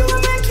 history we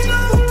making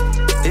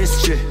out.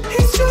 History,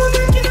 history we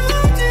making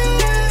out.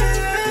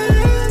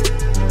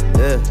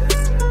 Yeah,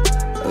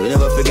 we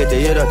never forget to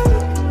hear that.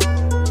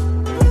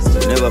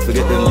 We never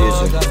forget them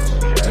days.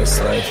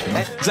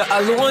 Ja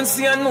alone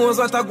see and knows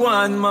what I go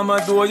on.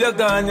 Mama do you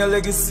gone, your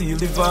legacy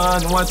live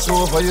on. Watch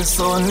over your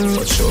son.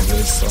 Watch over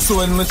your son. So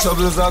when my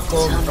troubles are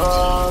come.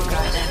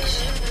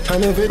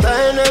 And every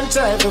time them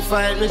try to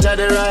fight me, try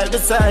to right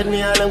beside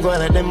me, and I'm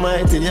going at them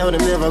mighty, yo,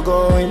 them never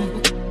going.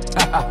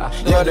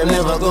 Yo, them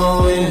never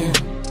going.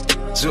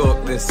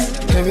 Joke this.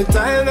 Every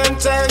time them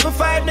try to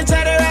fight me,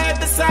 try to right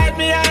beside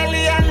me,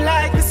 highly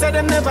unlikely, so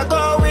them never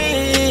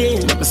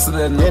going.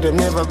 Yeah, them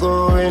never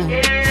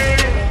going.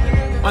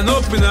 I'm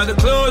up in the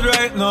cloud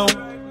right now.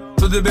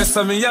 To the best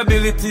of my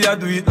ability, I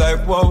do it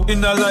like wow.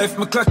 In the life,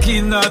 me clock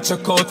in, not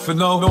check out for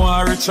now. No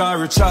one richer,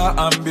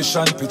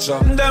 ambition picture.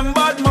 Them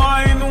bad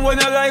mind, when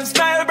your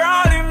lifestyle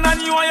brawling,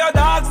 and you and your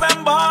dogs,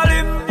 them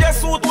balling.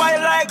 Yes, suit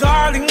white like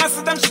garling. I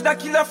see them shit a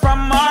killer from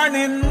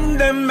morning.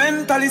 Them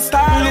mentally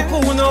starting.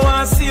 Look who no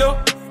one see you.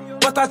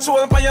 But I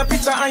troll for your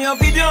picture and your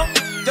video.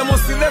 You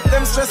must see left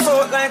them stress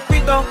out like we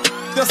do.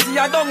 You see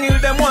a downhill,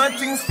 them want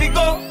things to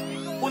go.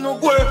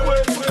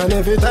 And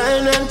every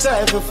time them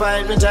try to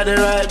fight me, try to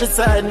right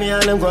beside me,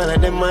 and I'm going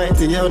at them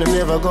mighty, yo, them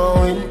never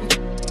going.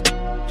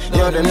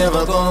 Yo, them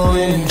never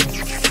going.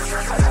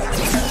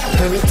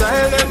 Every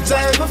time them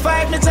try to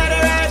fight me, try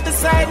to right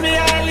beside me,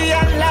 highly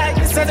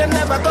unlikely, so them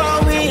never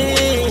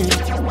going.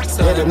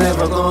 So them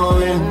never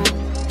going.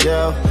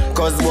 Yeah,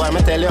 cause boy,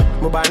 me tell you,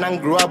 me born and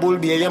grow a bull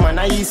bear, yeah, man,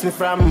 I east me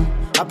from.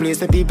 A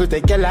place where people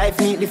take your life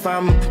neatly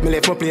fam. Me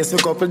left my place for a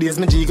couple days,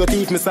 my G got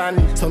teeth me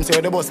son. Some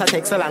say the bus a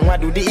take so long, what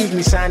do the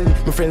ignition?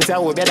 My friends say I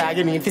hope your dog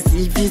you need to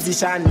see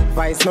physician.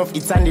 Vice enough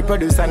it's and the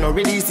producer no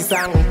release the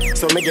song.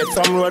 So me get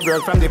some road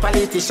work from the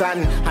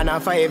politician. And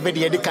after every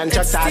day the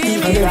contract start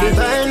even. And every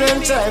time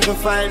them try to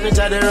fight me,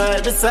 try to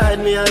right beside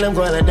me, and I'm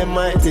going at them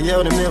mighty,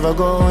 yo, them never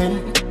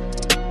going.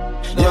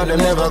 Yo, them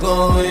never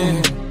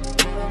going.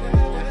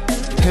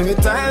 Every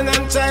time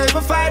them try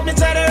to fight me,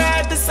 try to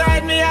right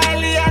beside me,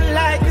 highly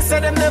unlikely,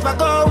 so them never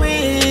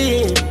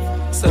going.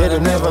 So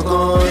them never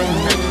going.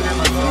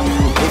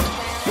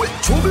 With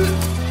trouble.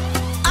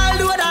 I'll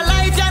do the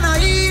life, you know,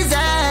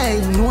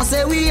 easy. No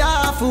say we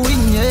are for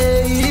win,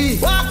 yeah.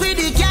 Walk with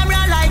the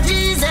camera like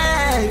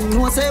Jesus.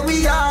 No say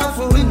we are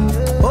for win.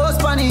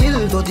 House on the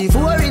hill,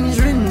 34-inch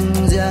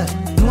rims, yeah.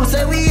 No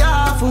say we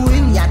are for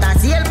win. Yeah,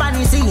 that's the help on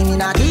the scene,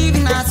 not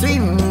even a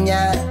swim,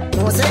 yeah.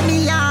 No say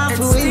we are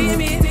for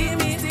win.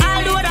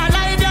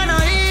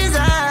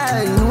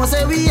 No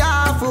say we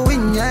are for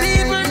win, yeah.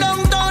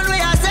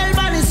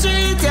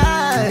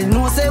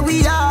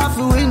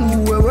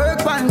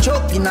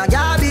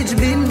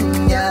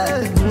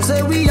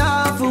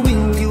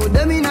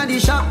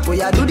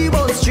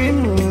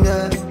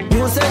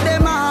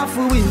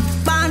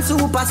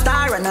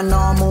 superstar and a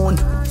no moon.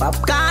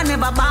 Popcorn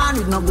never born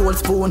with no gold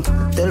spoon.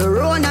 Tell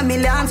around a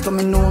millions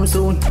coming home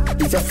soon.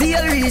 If you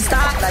feel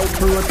restart like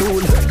Pro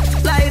Tool.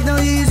 Life no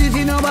easy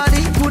if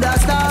nobody coulda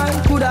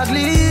start, coulda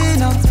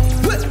clean up.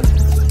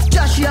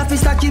 Josh, you have to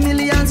stack your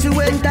millions for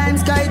when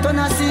times sky turn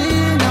a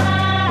scene.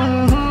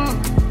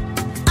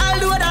 I'll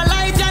do the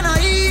life you know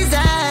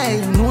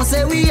easy. No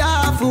say we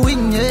have to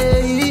win,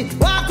 yeah.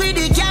 Walk with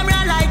the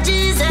camera like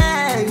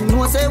Jesus.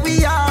 No say we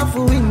have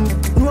to win.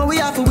 No we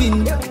have to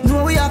win.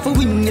 No we have to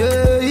win,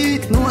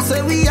 yeah. No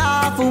say we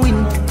have to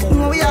win.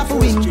 No we have to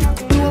win.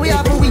 No we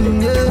have to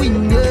win, yeah.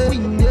 Win, yeah.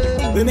 Win,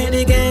 yeah. We make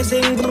the game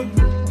sing.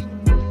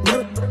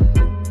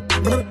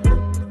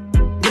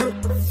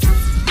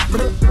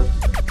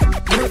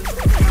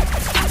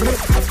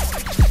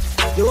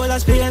 You all are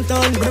speaking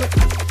tone.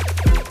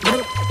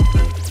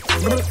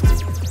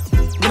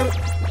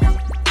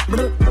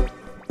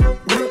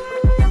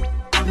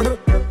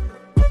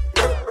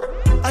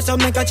 I saw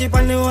make a chip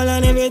on the wall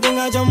and everything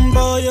I jump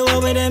out. You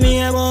over there,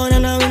 me a born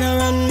and I win a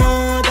run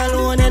more.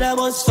 Alone in the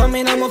bus for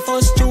me, now my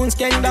first tunes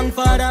came down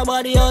for the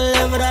body all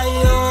over the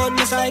yard.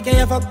 Me say, can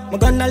you fuck? Me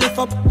gonna lift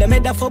up. They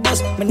made that for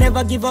bus. Me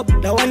never give up.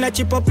 They wanna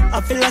chip up.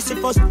 I feel like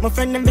fuss. My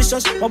friend them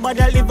vicious. My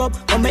body live up.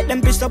 I make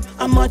them pissed up.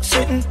 I'm not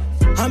sitting.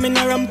 I'm in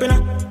a ramping.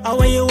 How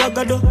way you walk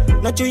a do?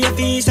 Not you your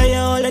feet, say you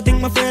all I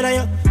think my afraid of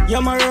you.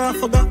 You're my rough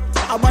figure.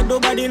 I bad do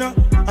body no.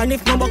 And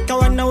if my buck I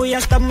want now we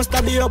a stab, must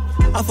be up.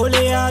 I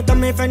fully out of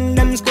my friend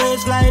them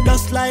squares like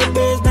dust like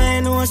bass. Now I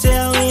know say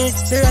away.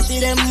 The ratty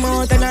them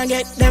out and I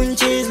get them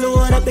cheese.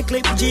 Load up the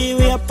clip G,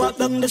 we a pop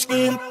down the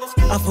screen.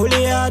 I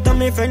fully out of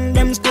my friend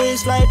them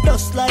squares like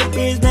dust like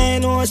bass. Now I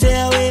know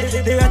say away.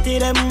 The ratty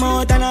them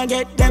out and I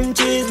get them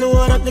cheese.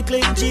 Load up the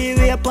clip G,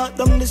 we a pop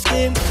down the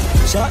screen.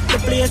 Shot the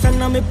place and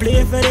now me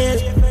play for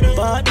this.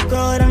 Part the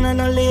crowd and I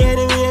no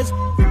lady ways.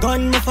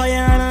 Gun me fire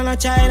and I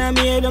China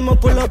made them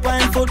pull up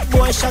and foot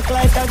boy shock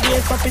like a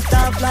gate. Pop it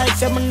off like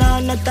 7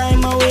 on no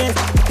time away.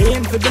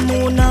 Aim for the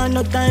moon on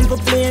no time for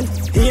plane.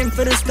 Aim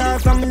for the star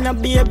from in a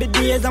baby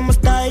days. I'm a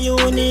star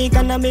unique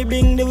and I me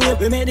bring the whip.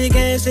 We make the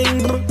game sing.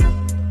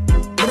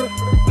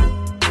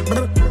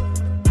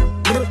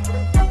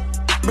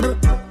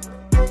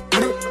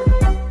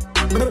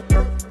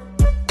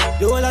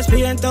 The whole of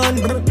Spain town.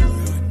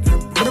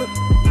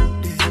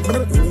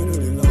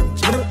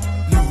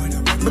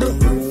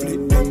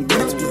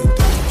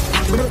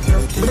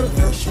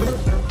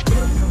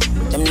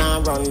 Them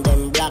now run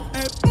them black.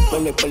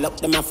 When we pull up,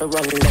 them have to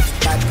run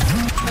left back.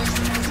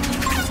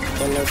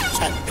 Then they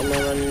chat, then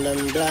they run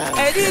them black.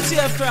 Hey,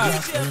 DJ Frog.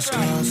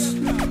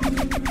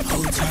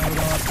 Outside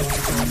of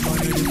the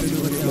money, if you do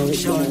the long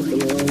shot.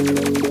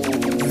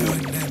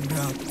 Run them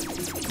black.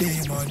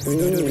 Demon, we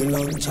don't do the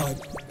long shot.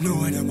 No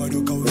one ever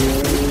look away.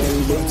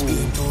 What's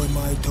being told,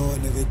 my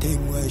tone, everything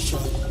was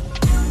shot.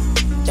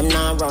 Them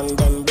now run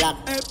them black.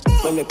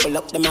 When we pull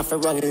up, them have to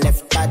run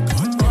left back.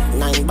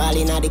 9 ball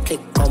in the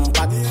click, come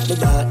back. The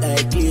dark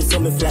like clear, so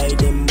me fly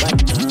them back.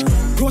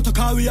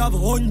 Protocol, we have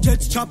 100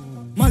 chop.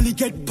 Molly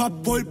get pop,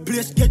 whole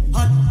place get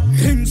hot.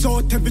 Hands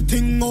out,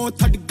 everything out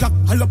of the clock.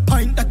 All a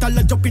pint that all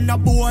a jump in a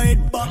boy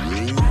head back.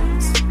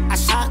 A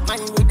shot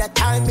man with a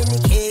time in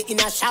the K in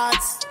a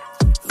shots.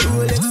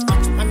 Rolex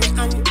watch on the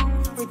hand.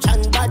 Rich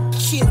and bad.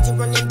 Change the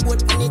running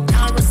boat on the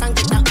Taurus and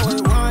get a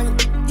all one.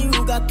 The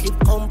Ruga clip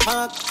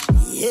compact.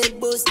 Head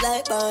boost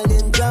like ball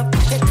and drop.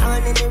 Get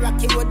on in the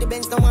rocky road, the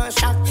Benz don't want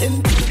shot.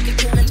 Him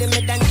kicking on the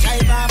mid and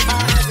drive off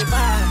as the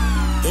bar.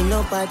 Ain't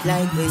no bad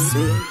like this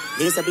way.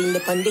 Laser beam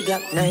up on the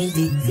Glock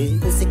 90.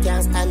 Pussy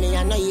can't stand me,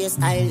 I know you're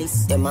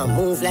stylist. Them a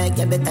move like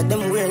you better,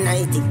 them wear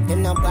 90.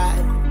 Them not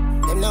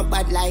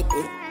bad like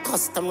me.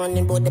 Custom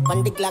running bout up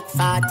on the Glock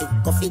 40.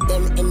 Coffee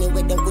them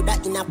anyway, them good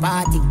at in a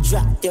party.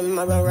 Drop them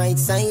on the right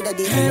side of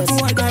the hey,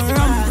 boy, that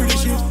ram pretty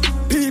shit.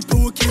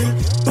 People kill,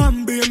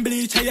 Bambi and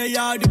bleach, hey,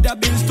 yard with the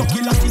bill, stuck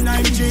in last in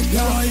 9G.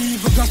 Now I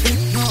even graphic,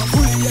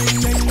 fully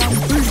ain't I'm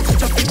free to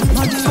chop it.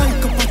 Man,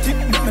 psychopathic,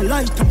 make me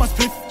light up a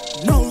split.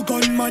 Now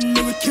gunman,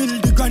 me will kill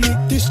the granny.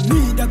 This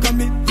need a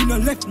gummy, we no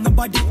left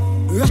nobody.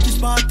 Rocky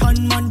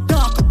Spartan, man,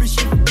 dark up his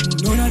shit.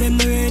 None of them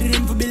no ready,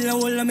 them for bill a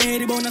whole of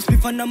me. Bonus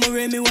spliff and I'm a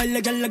me while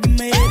the girl give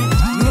me head.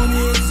 No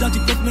me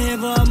exotic, but me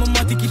ever I'm a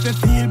matic. If you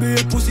feel be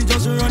pussy,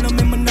 just run on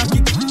me, man, knock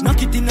it.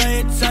 Knock it in the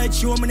head side,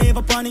 show me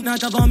never panic.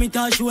 Not a vomit,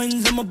 I show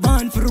ends, I'm a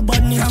band for a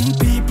body. Some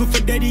people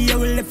for daddy, I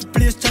will left the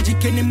place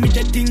tragic. Any me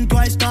the thing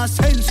twice, cause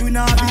sense we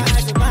not be.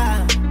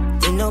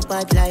 Ain't no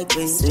bad like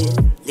we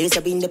swing.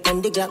 Laser beam up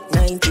on the Glock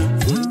 90.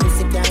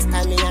 Pussy can't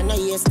stand me, I know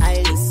you're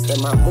stylist.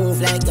 Them a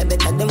move like you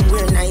better, them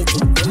wear 90.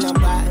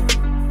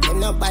 Them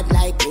no bad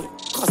like me.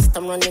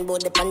 Custom running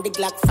bout up on the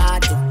Glock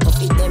 40.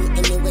 Coffee them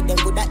anyway, them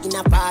good at in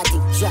a party.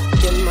 Drop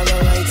them on the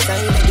right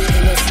side of the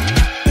innocent.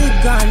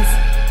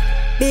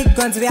 Big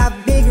guns, we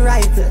have big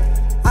rifle.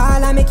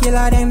 All of me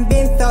killer them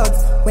been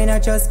thugs. We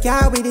not just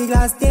car with the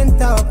glass tint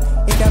up.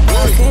 If you're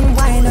passing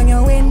wine on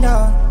your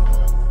window,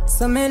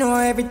 so me know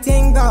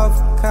everything off.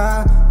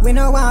 Cause we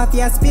know want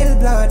you spill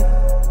blood.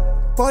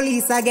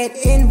 Police I get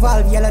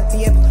involved, yellow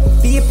tape.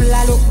 People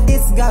I look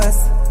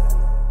disgust.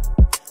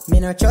 Me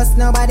no trust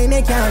nobody,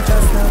 me can't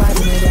trust nobody,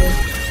 me there.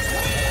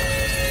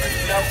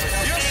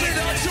 You see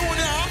that tune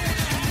now?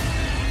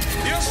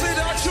 You see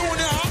that tune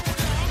now?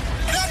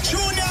 That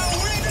tune now,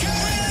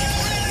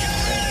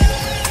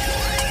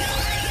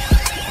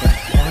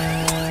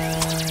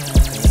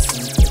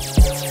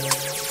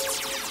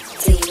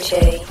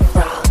 DJ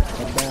Frog.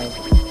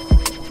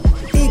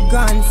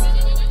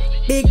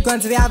 Big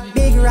guns, we have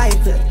big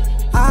rifle.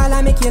 All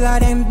of me killer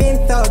them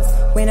been thugs.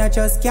 We not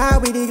just car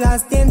with the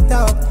glass tint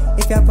up.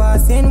 If you're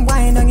passing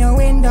wine on your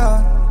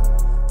window,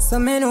 so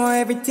me know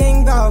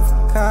everything off.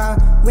 Car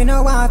we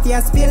no want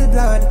you spill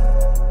blood.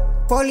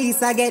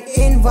 Police I get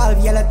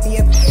involved, yellow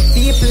tape.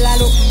 People I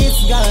look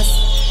disgust.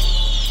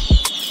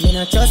 Me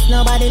no trust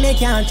nobody, me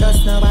can't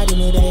trust nobody.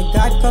 Me they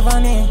God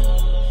cover me.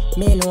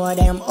 Me know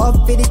them up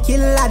for the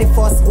killer, the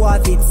first go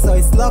of it. So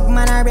it's love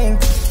man a ring.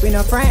 We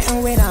no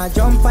frightened, we no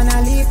jump on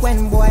a leak.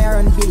 When boy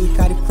run big,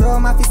 cause the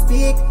chrome have to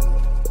speak.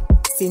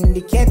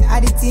 Syndicate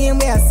at the team,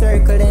 we a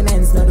circle them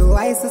ends. No do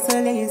I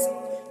socialize.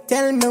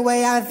 Tell me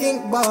where I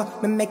think, boy,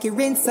 me make it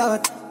rinse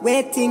out.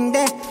 Waiting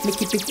there, me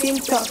keep it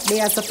think up. They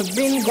have to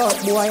bring out,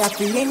 boy I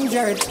feel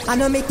injured. I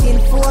know me kin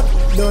folk,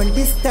 don't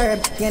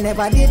disturb. You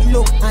never did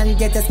look and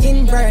get your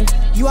skin burned.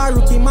 You are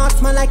rookie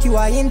marksman like you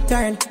are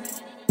intern.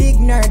 Big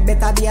nerd,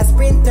 better be a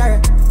sprinter.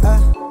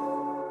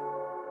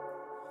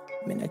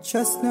 Me no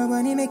trust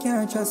nobody, me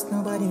can't trust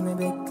nobody. Me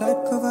beg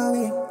God cover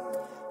we.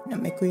 No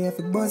make we have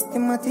to bust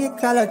him a take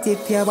color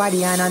tip your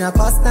body and on a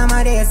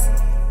customer days.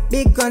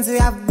 Big guns, we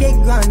have big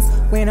guns.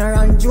 We no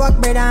run joke,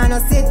 brother, and a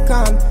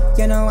sitcom.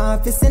 You know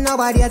I'm to see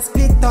nobody at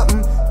split up.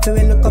 So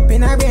we look up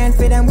in our brain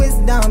for them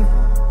wisdom.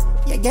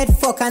 You get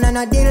fucking on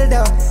a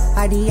dildo.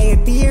 I the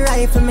AP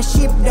rifle me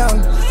ship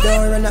down.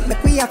 Don't run up,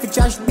 make we have to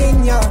trash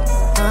bin yo.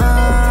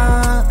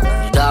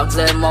 Dogs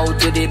them out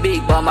to the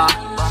big bomber.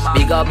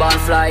 Bigger band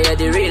fly, yeah,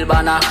 the real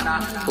banner.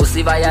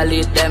 Pussy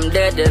violate them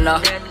dead, you know.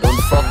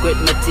 Don't fuck with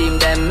my team,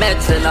 them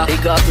meds, you know.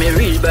 Big up me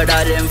real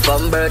brother, them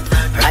from birth.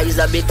 Rise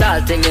a bit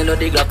all thing, you know,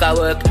 the Glock a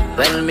work.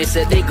 When me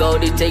say dig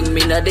out the thing,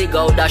 me no dig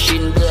out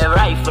dashing the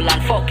rifle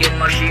and fucking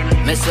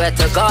machine. Me swear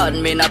to God,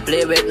 me no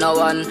play with no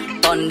one.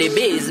 On the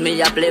bees, me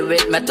a play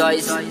with my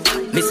toys.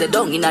 Me say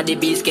down inna the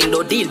bees, king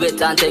don't deal with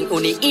planting.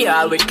 Only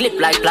ear with clip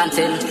like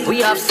planting.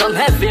 We have some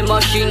heavy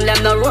machine,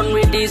 them no run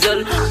with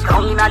diesel.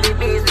 Down inna the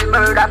bees, we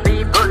murder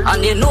people.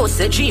 And you know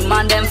say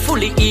G-man, them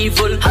fully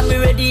evil. And me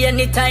ready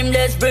anytime,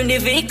 let's bring the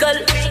vehicle.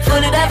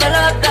 Fully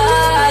developed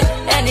dog.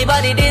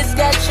 Anybody this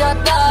get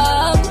shot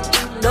down.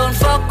 Don't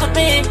fuck with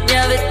me,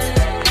 yeah it.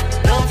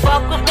 Don't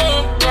fuck with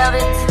me, yeah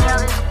it.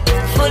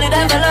 Fully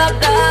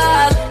developed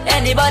dog.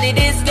 Anybody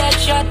this get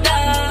shot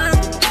down.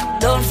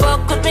 Don't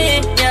fuck with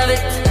me, yeah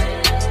it.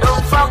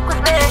 Don't fuck with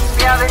me,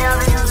 yeah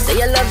it. Say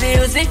you love the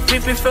music, we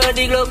prefer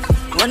the Glock.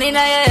 One in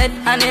your head,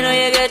 and you know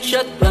you get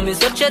shot. When me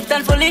switch it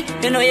and fully,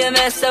 you know you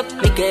mess up.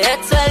 Make your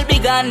head swell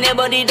big and your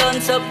body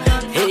done up.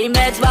 Hey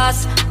meds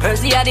boss,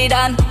 Percy had it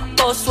done.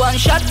 Post one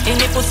shot, in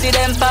the pussy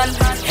them pan.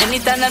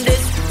 Anytime I'm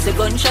this, say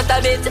gunshot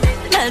a bit.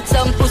 Melt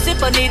some pussy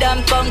for the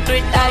damn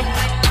concrete eye.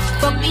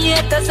 Fuck the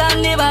haters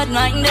and the bad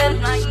mind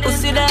them.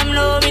 Pussy them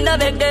low, me no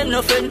beg them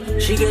nothing.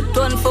 She get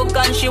one fuck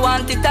and she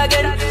want it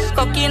again.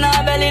 Cock in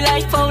her belly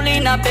like foul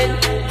in a pen.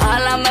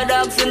 All of my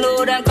dogs you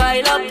know them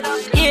pile up.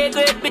 Yeah,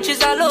 great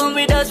bitches alone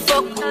with us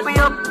fuck. We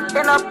up,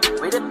 end up,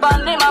 with it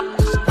on them up.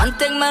 One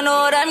thing man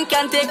know them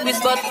can take me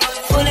spot.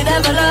 Fully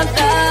developed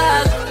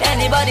dog.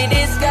 Anybody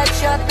this get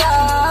shot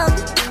down.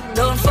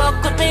 Don't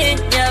fuck with me,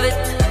 yeah it.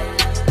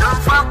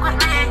 Don't fuck with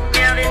me,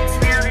 yeah it.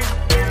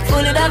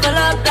 Fully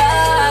developed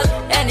dog.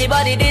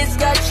 Anybody this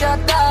got shot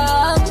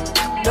down.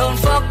 Don't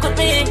fuck with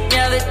me,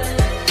 yeah it.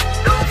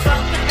 Don't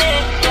fuck with me,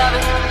 yeah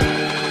it.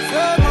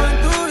 Someone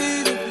too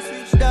easy to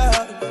switch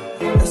dog.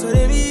 That's what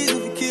they easy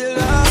to kill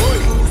dog.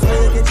 So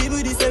you can keep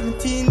with the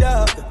 17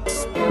 dog.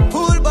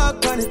 Pull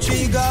back on the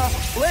trigger.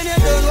 When you're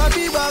done, what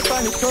be back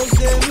on the thugs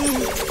them.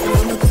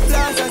 When you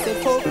plans and say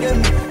fuck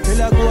them.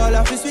 Till I go all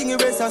off the swing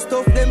race and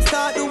stuff them.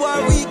 Start the war,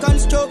 we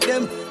construct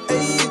them.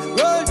 Hey,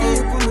 roll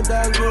deep, put my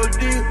dog, roll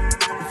deep.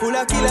 Full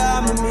of killer,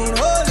 I'm a mean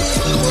holy.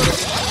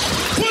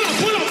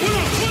 Pull up.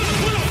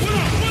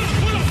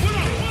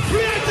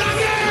 Create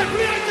again.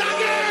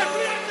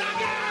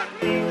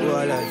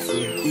 Well, I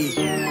see.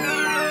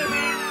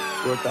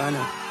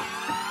 Rotana.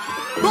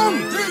 Boom,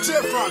 DJ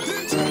Frog.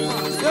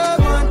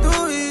 Someone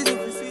too easy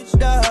to switch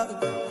dog.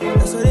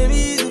 That's what they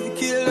easy to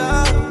kill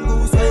dog.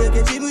 So you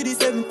can team with the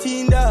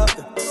 17 dog.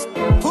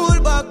 Pull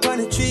back on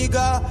the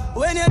trigger.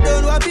 When you're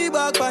done, what be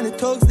back on the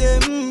thugs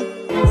them.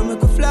 When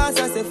make a flash,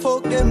 I say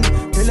fuck them.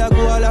 Till I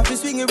go all off the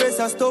swing race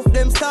and stuff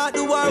them. Start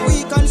the war,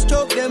 we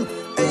construct them.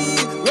 Hey,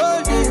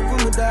 roll deep, put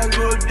my dog,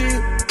 roll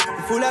deep.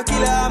 Full of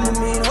killer, I'm a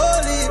mean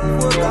holy.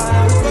 Fuck on,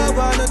 I'm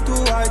 1, 2,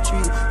 or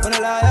 3. When I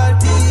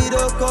loyalty,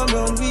 don't come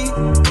on me.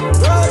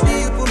 Roll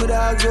deep, put my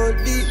dog, roll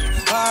deep.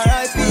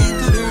 R.I.P.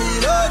 to the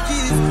real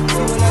OGs. So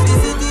when I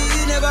visit the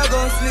never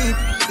gon' sleep.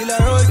 Till I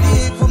roll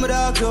deep, put my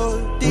dog, roll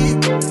deep.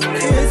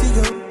 Crazy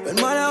girl, when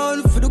man I on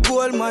for the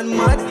gold, man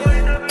mad.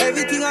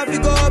 Everything I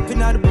pick up in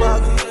the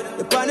bag.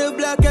 The On the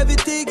block,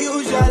 everything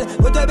usual.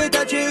 But I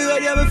better chill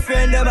with you, my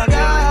friend, them a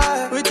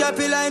guy. With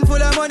happy line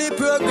full of money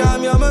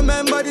program. You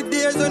remember the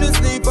days when you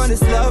sleep on the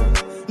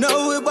slab.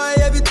 Now we buy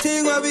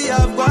everything what we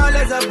have,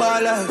 ballers are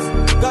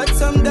ballers. Got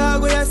some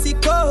dog where I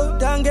sick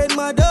out and get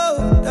my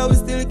dough. That we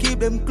still keep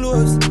them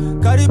close.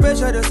 Cause the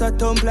pressure just a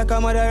thump like a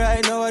mother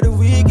right now. The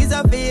week is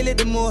I feel it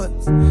the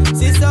most.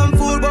 See some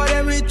fool but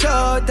them reach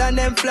out and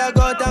them flag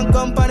out and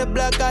come on the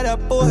block of the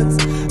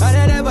posts. And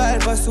I never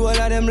help a soul of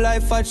them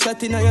life fat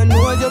shot in your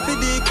nose. You feel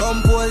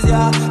decompose,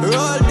 yeah.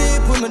 Roll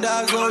deep with my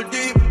dogs, roll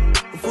deep.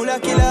 Full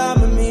of killer,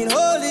 I mean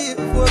holy.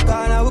 Four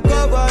corner, we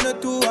cover on a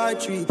 2 or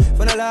 3.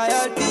 For no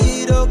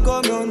loyalty, don't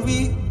come on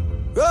we.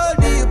 Roll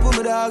deep with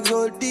my dogs,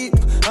 roll deep.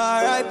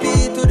 R.I.P.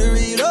 to the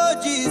real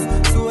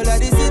OGs. Soul of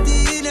the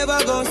city,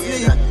 never gon'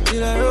 sleep.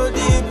 Till I roll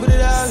deep with the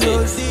dogs, roll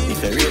deep.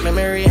 If I rate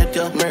me, rate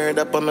you.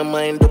 Murder up on my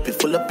mind, up you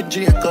full up in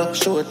Jacob.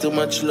 Show too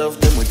much love,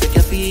 then we take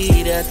your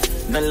feed at.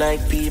 Not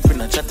like people,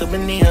 not chat to my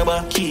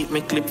neighbor. Keep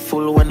me clip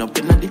full when up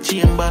in the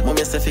chamber.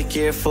 Mommy say be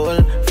careful,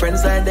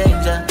 friends are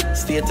danger.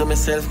 Stay to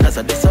myself, cause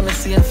I do something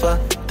safer.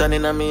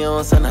 Turning on me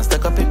house and I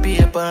stack up a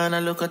paper. And I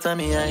look at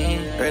me, I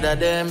ain't heard of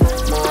them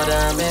more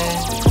than me.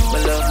 I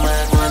love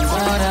my one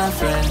more than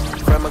friend.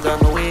 From I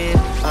got my weed,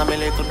 I'm a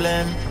little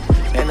blem.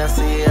 And I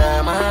see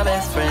I'm my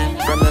best friend.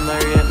 From them I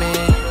rate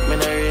me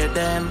not rate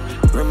them.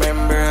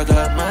 Remember I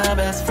got my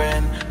best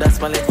friend.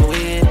 That's my little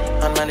weed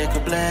and my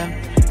little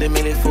blem. The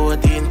milli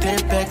 14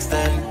 tape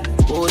extend.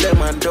 Who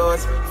them on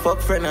doors, fuck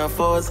friend and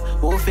foes.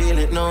 Who feel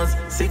it knows,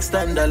 6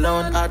 stand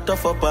alone, I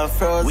tough up and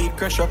froze. We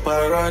crush up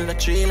and run, the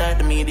tree like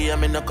the media.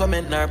 Me no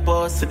comment nor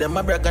post. See them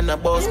a brag and a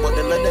boss, but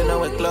them let them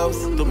know it close.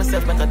 Do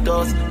myself like a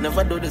toast,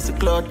 never do this a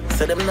cloud.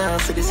 Say them now,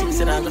 see the six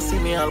and I go see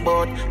me all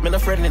bout. Me no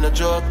friend in a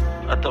joke,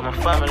 I told my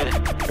family.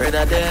 Heard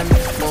of them,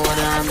 more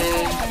than me.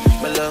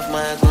 Me love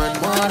my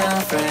gun, more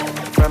than friend.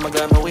 From I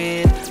got my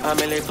weed, I'm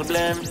a little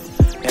blem.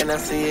 And I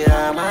see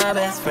I'm my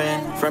best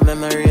friend. From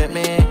them I rate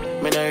me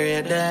not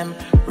rate them.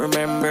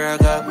 Remember I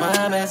got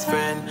my best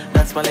friend.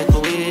 That's my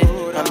little weed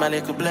and my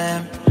little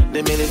blem.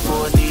 The milli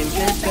 14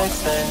 get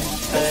extend.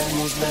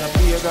 Use me a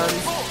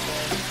pagans.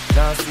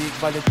 Now seek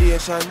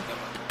validation.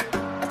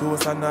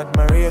 Toast and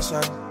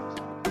admiration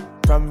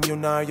from you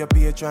now your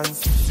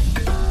patrons.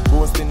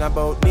 Boasting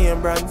about name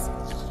brands.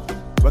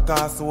 We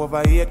cost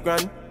over 8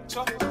 grand.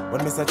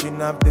 When me searching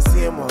up the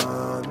same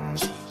one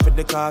for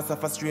the cost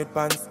of a straight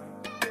pants.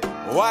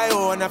 Why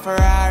own a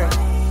Ferrari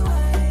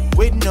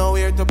with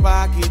nowhere to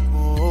park it,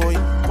 boy?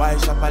 Why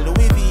shop a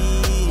Louis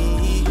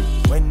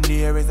V when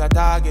there is a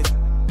target?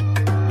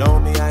 Now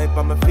me hype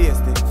on my face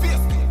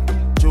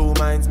it. True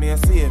minds me a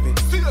save it.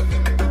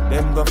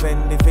 Them go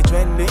fend if it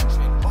trendy.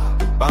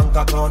 Bank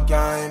account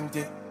can't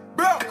empty.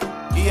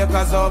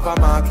 Acres over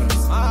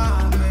markets.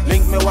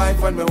 Link me wife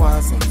when me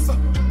want sex.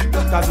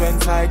 Cause when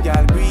side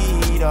y'all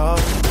breed up,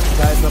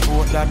 guys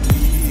support that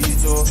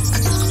lead up.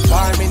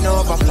 Farming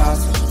over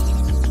plastic.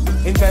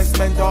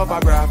 Investment over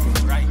graphic.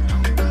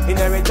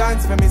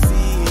 Inheritance for me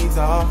seeds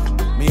up.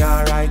 Me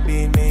alright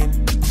being mean.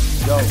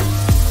 Yo,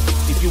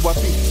 if you a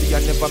 50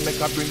 and never make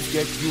a bring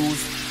get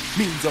used.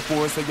 Means of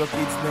course so your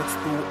kids next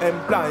to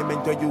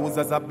employment you use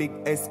as a big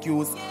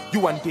excuse.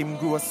 You want him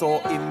grow so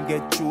him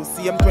get you.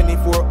 See him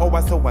 24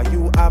 hours so what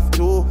you have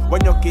to.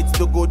 When your kids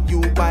do good you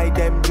buy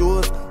them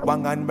jewels.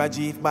 Wang and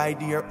Rajiv buy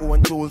their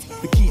own tools.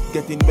 We keep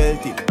getting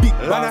belted. Big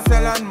when I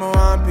sell on my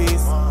one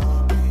piece.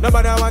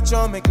 Nobody watch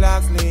on me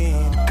clocks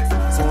lean.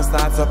 So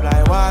start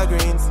supply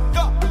Walgreens.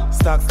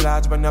 Stocks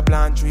large when I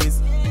plant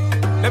trees.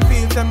 Them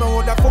fields them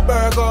out of for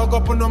burger go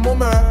up on no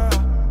mummer.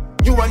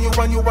 You and you,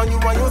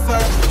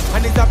 sir.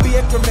 And it's a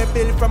bait to me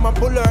bill from a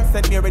puller.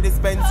 Send me a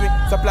dispensary,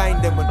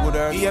 supplying them with good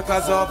earth.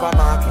 Acres over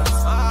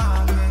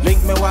markets.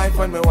 Link me wife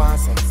when me want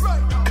sex.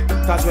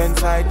 Cause when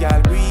side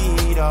y'all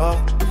breed up.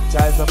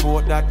 Child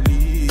support that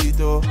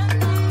lead up.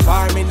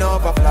 Farming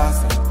over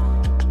plastic.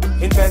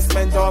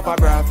 Investment over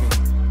graphic.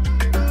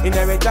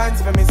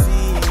 Inheritance for me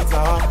seeds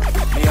up.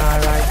 Me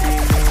alright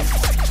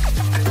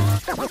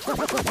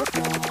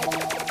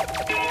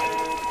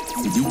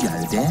Did you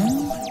get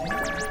them?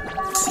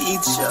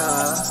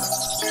 Teacher,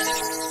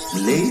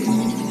 lady,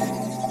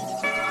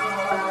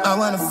 I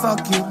wanna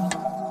fuck you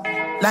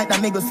like that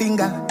middle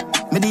finger.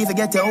 Me even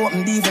get you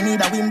open, even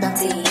need a window.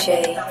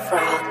 DJ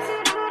Frog.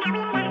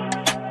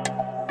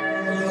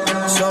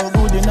 So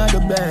good in the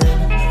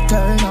bed,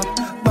 turn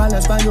up,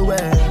 balance by your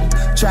way.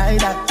 Try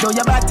that, show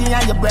your body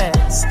and your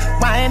breasts.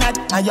 Why not?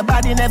 And your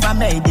body never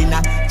made in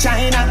a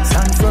China.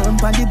 Stand firm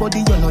on the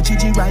body, you're no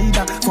Gigi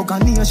rider. Fuck a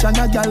nation,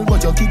 a girl,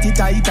 but your kitty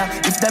tighter.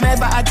 If them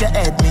ever at your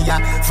head, me a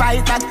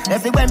fight that.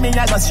 Everywhere me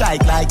I go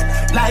strike like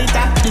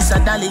lighter. This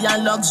a dolly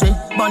and luxury,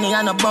 bunny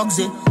and a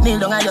bugsy. Kneel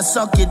down and you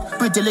suck it,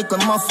 pretty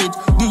little muffet.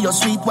 Give your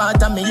sweet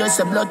water, me you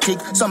say blood tick.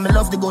 Some me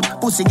love the good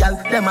pussy gal,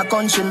 them a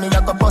country me.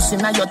 I go bust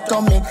in your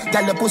tummy,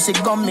 gal your pussy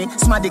gummy.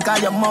 Smarty call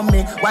your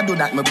mommy, why do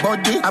that my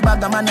body? A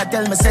bag of man a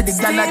tell me say the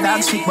gal a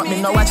dog shit, but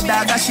me no watch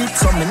dog a shit.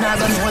 So me nah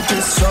gonna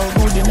notice. So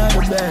good in the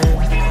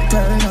bed,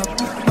 turn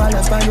up,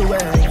 balance by the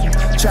way.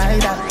 Try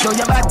that, show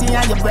your body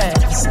and your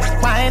breasts.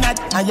 Why not?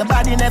 And your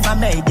body never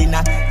made in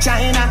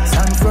China.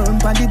 Stand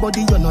firm on the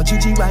body, you're not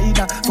Gigi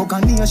rider. Fuck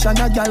a nation,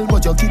 a girl,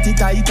 but your kitty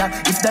tighter.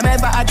 If them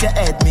ever at your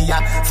head, me a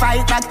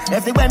fight back.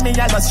 Everywhere me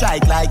a go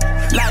strike like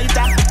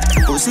lighter.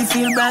 Pussy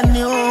feel brand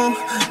new.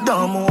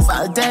 Don't move,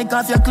 I'll take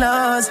off your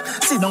clothes.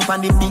 Sit down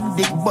on the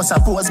big bus, I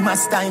pose.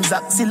 Mass times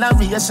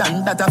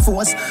acceleration that I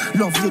force.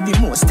 Love you the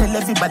most, tell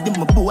everybody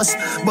my boss.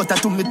 But I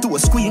to me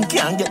toes, queen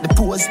can't get the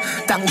pose.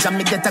 Tanja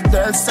me get a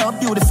girl so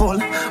beautiful,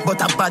 but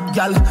a bad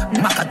girl,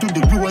 maka to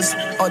the rose.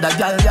 Other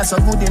girl, you're so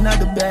good in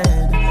the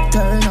bed.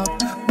 Turn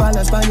up,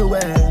 balance by your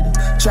head.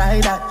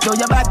 Try that, show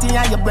your body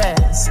and your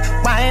breasts.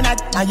 Why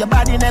not? And your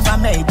body never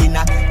made in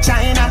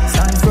China.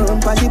 Stand firm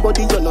on the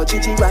body, you're not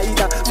Gigi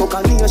rider. Fuck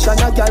a nation,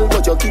 a girl,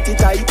 but your kitty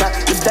tighter.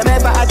 If them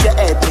ever at your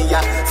head, me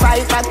a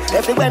fight back.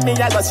 Everywhere me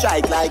a go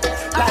strike like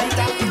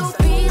that.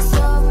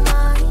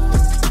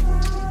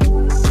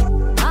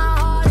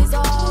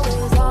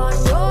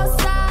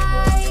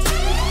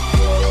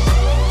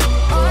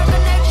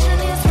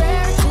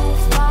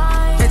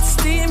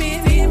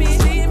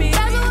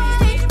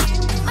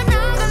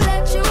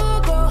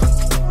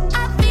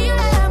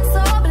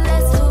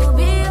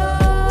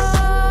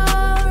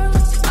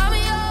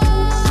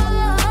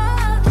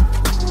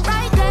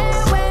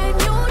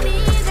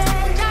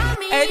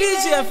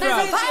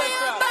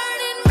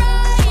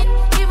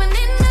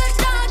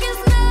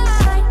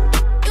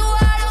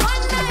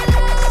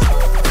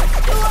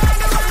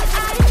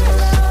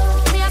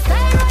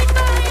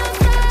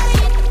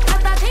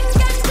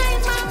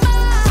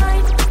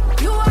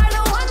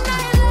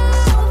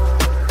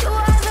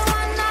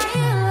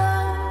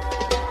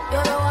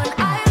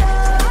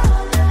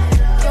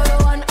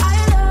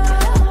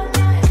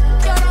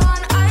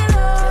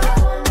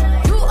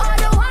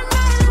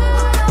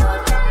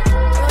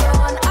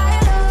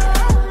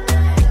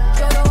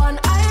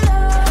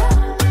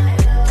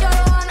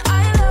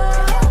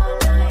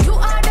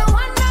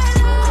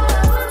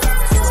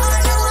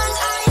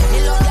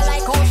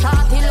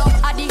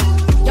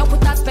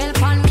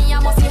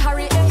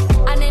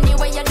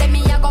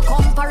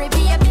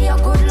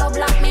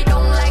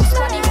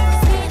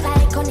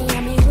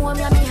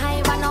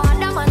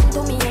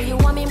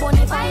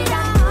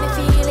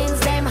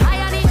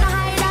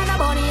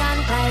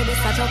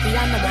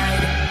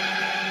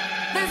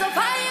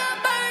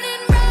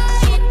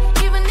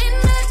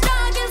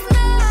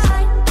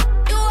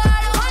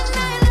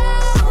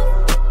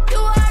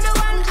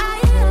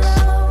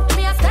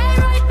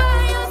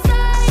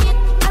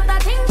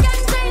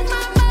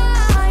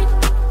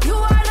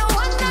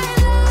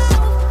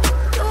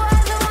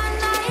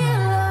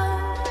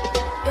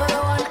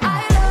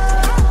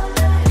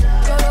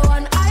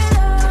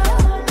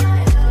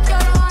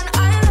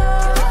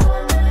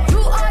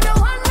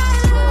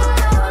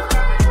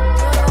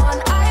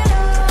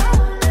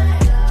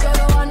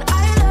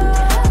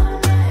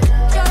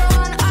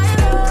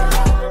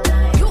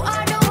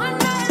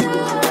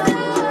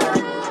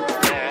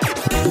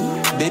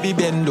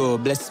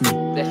 Bless me.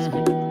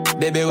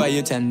 Baby, why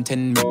you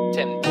tempting me?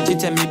 She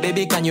tell me,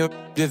 baby, can you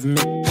with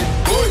me?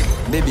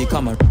 Baby,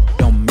 come on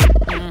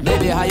me.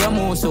 Baby, how you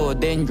move so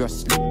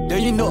dangerously?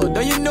 Don't you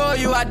know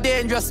you are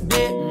dangerous,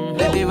 babe?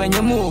 Baby, when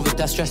you move,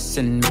 it's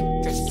stressing me.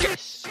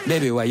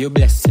 Baby, why you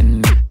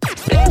blessing me?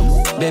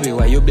 Baby,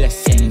 why you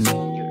blessing me?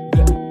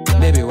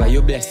 Baby, why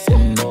you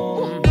blessing me?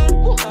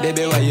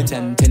 Baby, why you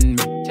tempting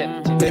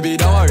me? Baby,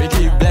 don't worry,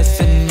 keep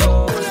blessing me.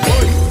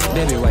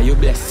 Baby, why you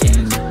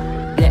blessing me?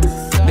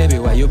 Baby,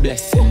 why you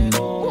blessing me?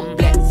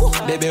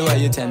 Baby, why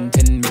you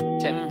tempting me?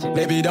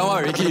 Baby, don't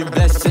worry, keep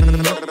blessing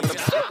me.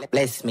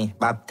 Bless me,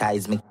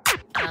 baptize me.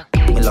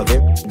 Me love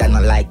it, then I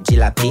like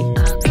jalopy.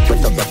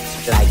 Put up your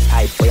like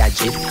pipe for your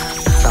jeep.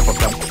 Stop up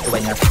your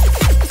when you're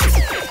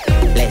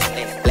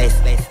bless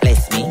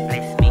me.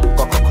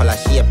 Coca-Cola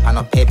shape and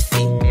a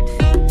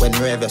Pepsi. When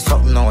you have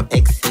something on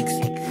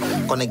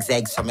X6. Connect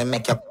zag so me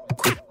make you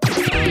quick.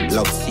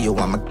 Love see you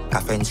want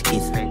a French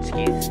kiss.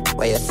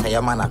 Where you say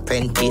I'm an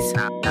apprentice.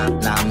 Now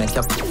I make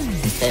you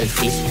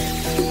selfish.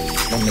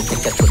 Let me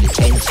take you to the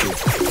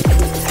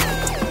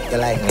trenches. You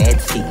like me head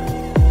sick.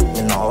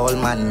 You know all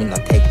man me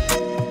not take.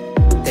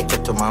 Take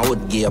you to my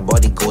hood, give your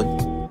body good.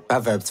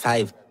 Proverbs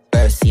 5,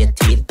 verse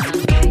 18.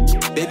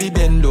 Baby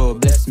bendo,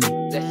 bless me.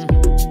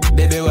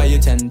 Baby, why you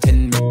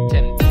tempting me?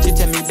 She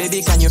tell me,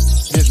 baby, can you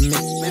with me?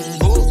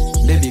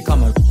 Baby,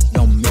 come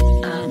around me.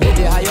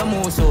 Baby, how you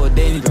move so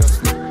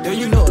dangerously? Don't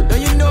you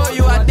know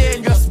you are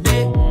dangerous,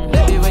 babe?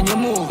 Baby, when you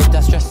move,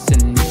 it's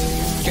stressing me.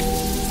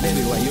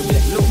 Baby, why you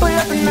bless? Pull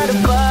up another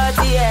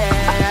party, yeah.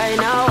 I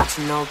know it's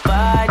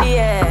nobody,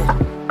 yeah.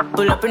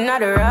 Pull up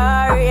another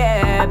Rari,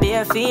 yeah.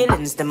 Bare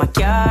feelings that I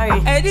carry.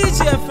 Hey,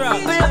 DJ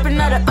Frog. Pull up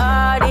another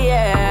Audi,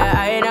 yeah.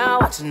 I know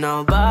it's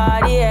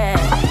nobody, yeah.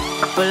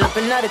 Pull up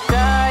another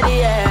card,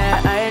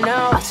 yeah. I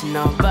know it's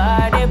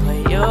nobody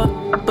but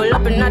you. Pull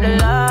up another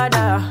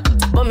ladder.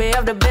 But me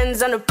have the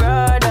Benz and the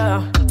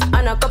Prada.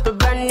 And a couple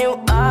brand new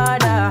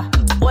order.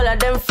 All of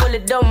them fully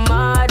don't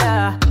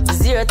matter.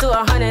 0 to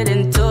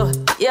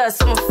 102. Yeah,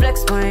 so I'ma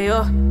flex on you.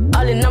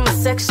 All in on my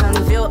section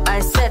view, I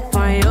set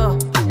on you.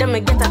 Then me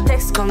get a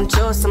text come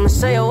true, so I'ma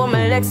show you what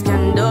my legs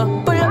can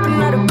do. Pull up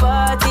another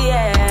party,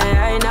 yeah.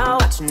 I ain't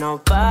not watching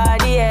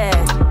nobody, yeah.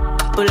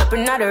 Pull up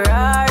another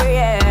Rari,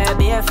 yeah.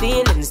 Bare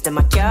feelings that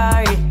I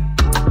carry.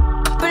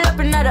 Pull up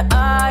another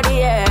Audi,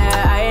 yeah.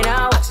 I ain't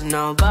not watching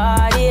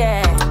nobody,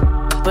 yeah.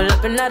 Pull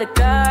up another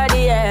card,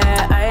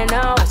 yeah. I ain't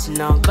not watching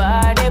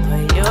nobody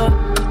but you.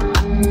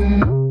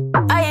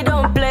 I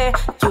don't play,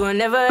 you will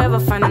never ever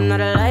find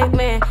another like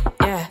me,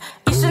 yeah.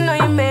 You should know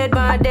you made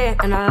my day,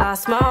 and I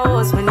lost my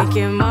horse when you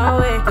came my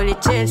way, but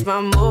it changed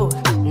my mood.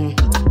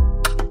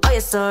 Oh,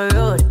 you're so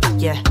rude,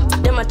 yeah.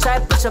 Then I try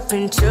push up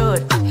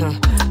intrude,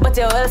 but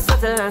you're well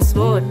subtle and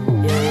smooth,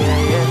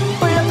 yeah.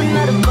 Pull up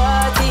another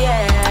party,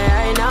 yeah. I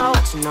ain't not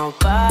watching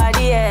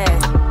nobody, yeah.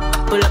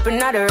 Pull up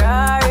another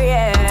Rari,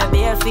 yeah.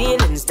 Bare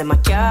feelings that I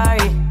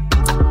carry.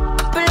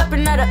 Pull up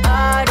another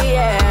Audi,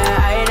 yeah.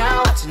 I ain't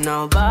not watching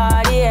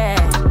nobody, yeah.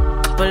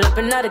 Pull up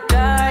another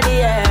card,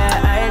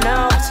 yeah. I ain't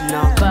not watching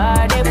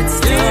nobody but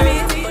still.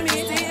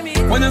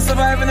 When you're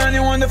surviving and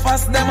you want the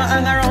fast, them I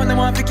hang around, them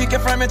want to kick you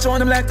from your throne,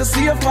 them like to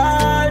see you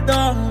fall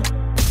down.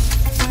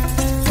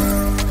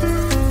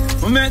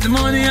 We make the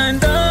money and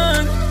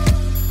done.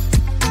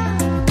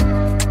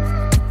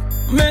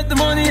 We make the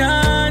money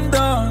and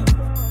done.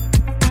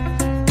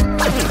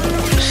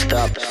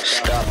 Stop.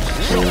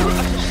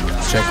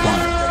 Check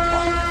one.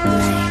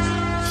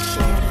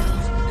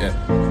 Yeah.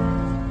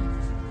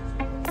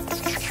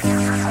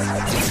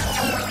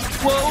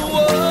 Whoa.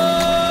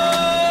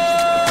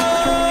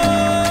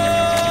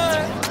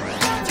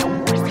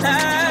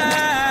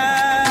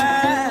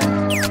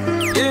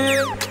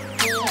 Yeah.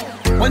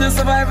 When you're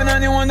surviving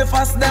and you want the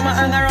fast, them I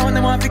hang around,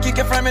 them want to kick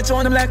you from your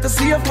throne, them like to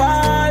see you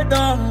fall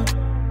down.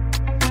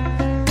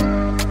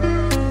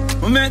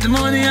 We make the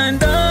money and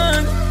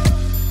done.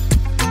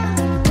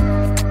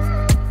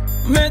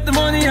 Make the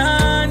money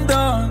and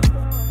done.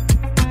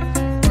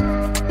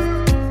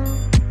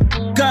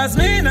 Cause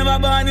me never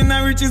born in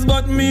the riches,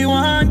 but me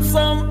want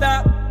some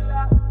that.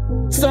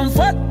 Some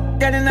fuck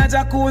get in a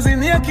jacuzzi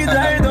naked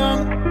lie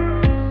down.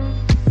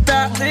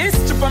 That the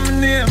history for my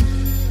name.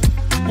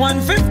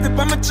 150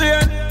 for my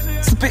chain.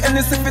 Spit and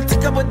this if you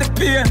think about the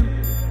pain.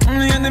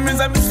 My enemies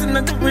are missing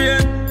at the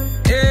brain.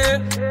 Yeah.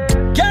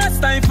 Can't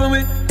stand for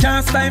me,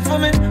 can't stand for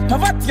me.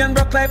 Poverty and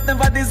broke life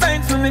never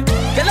designed for me.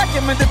 Girl, I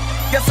give me the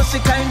yes, so she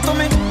kind to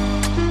me.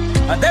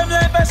 And them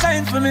never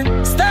shine for me.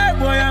 Star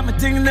boy, I'm a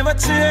thing never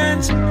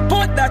change.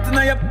 Put that in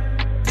your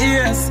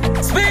ears.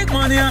 Speak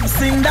money, I'm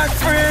sing that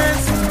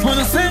phrase.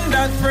 Wanna sing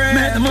that phrase.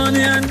 Make the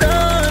money and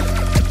done.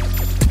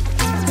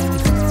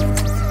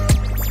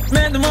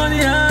 Make the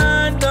money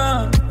and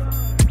done.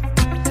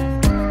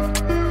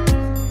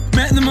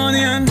 Make the money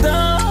and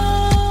done.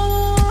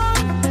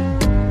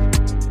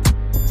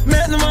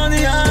 Make the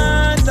money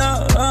and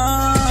done.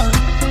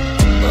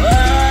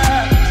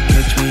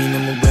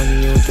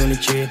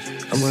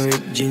 I'm a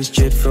ripped jeans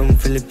straight from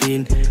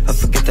Philippines. I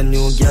forget a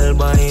new girl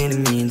by any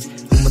means.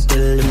 I'ma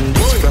tell them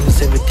this from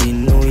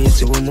 17. No, you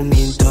see what I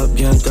mean. Top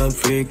girl, top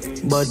freak.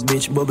 Bad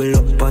bitch, bubble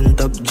up on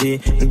top G.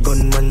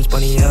 Gunman,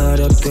 spanny hard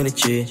up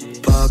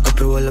 20G. Park up,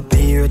 roll up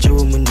here, what you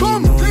woman need.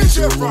 No, you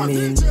see what I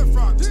mean.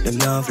 Them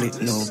not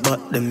flick, no,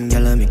 but them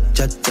yellow me.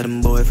 Chat to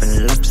them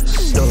boyfriend laps.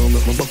 Don't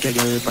make my buck your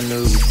girl on the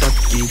roof. Top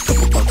G,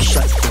 couple back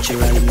shots, put you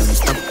right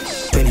non-stop.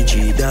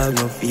 20G, dog,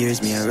 no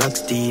fears, me a rock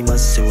steam. I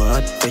see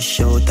what hot, fresh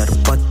out of the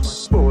pot.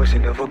 Boys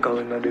in the fuck out,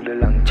 when I do the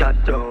long chat.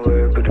 Don't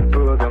work with the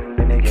program,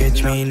 then I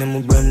catch me in a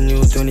brand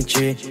new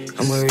 23.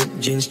 I'm a ripped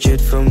jeans straight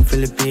from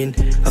Philippines.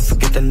 I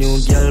forget a new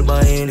girl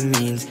by any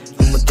means.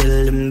 I'ma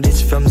tell them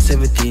this from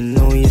 17.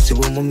 No, you see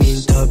what I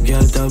mean. Top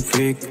girl, top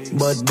freak.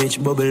 Bad bitch,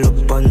 bubble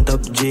up on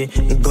top G.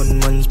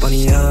 Gunman,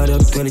 spanny hard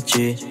up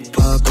 20G.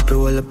 Park up,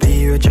 roll up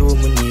here, what you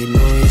woman need.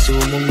 No, you see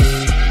what I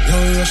mean. Yo,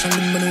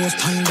 Russian man was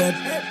standard.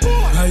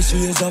 Price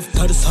ways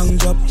after the song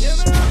drop.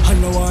 I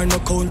know I no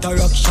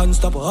counteraction.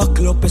 Stop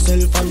huckle up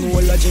yourself and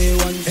roll a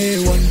J1.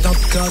 A1 top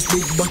class,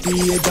 big body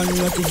head and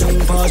what the young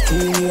pass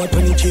through.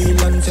 23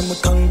 man, say me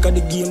conquer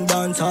the game,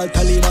 dance all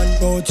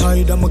Taliban.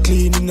 Outside I'm a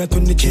clean in a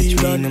 23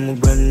 run. I'm a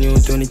brand new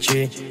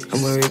 23.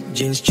 I'm a ripped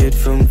jeans straight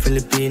from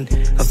Philippines.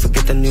 I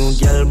forget a new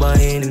girl by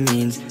any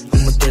means.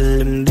 I'ma tell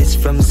them this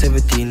from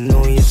 17.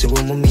 No, you see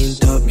what I mean.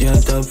 Top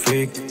girl, top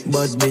freak.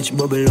 Bad bitch,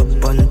 bubble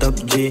up on top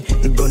G.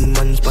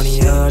 Gunman, spanny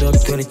hard up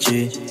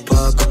 20G.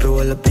 Park up,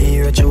 roll up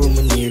here, what you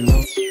woman need.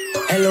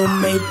 Hello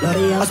mate,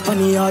 I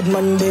spanny hard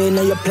Monday.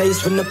 Now your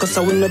place when the cause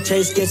I win no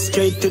chase. Get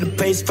straight to the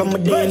pace from a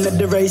day into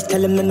the race.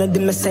 Tell them none of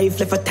them are safe.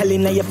 Left a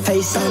telling now your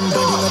face. I'm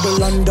done in the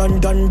London,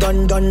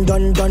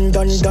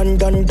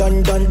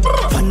 done.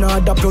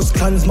 Fanada plus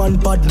clansman,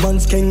 bad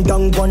man's king,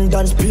 down one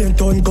dance,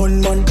 paint on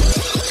gunman.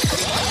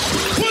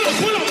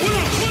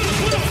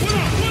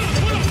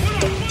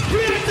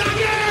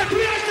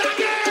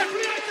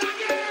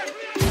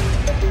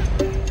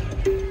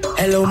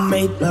 Hello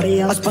mate,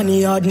 I spun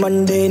the hard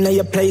Monday. Now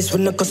your place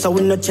when the cause I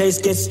win the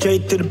chase. Get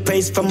straight to the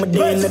pace from a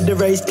day into the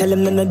race. Tell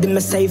him none of them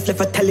are safe.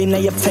 If I tell him now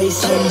your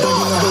face,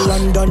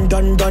 I'm done.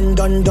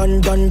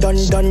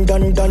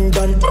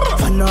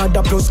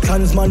 Fanada plus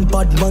clansman,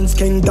 bad man's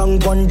king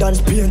down one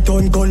dance, paint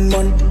on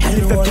gunman.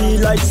 And if I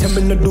feel like some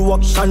in the do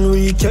action,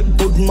 recheck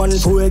good man,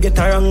 so I get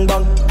a wrong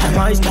bang. And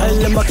my style,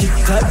 them a kick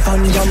like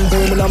Van Damme.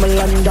 Birmingham,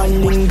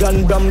 London,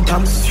 England,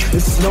 Brampton.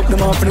 Listen up,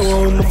 them off the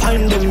road, me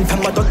find them.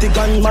 From a dirty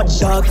gun, mad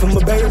dog, from a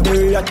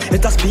baby.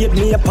 It has paid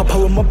me a papa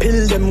when my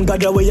pill them.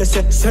 God away you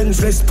say,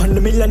 senseless, pan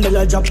the $1 million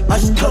job.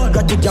 Hashtag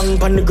got the young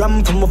pan the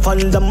gram from my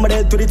fans. I'm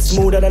ready to it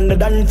smoother than the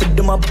dance. Fit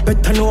them up,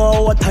 better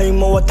know our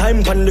time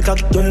pan the clock.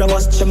 You know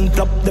watch them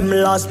flop, them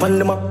last pan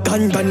them up.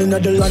 Gun in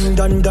the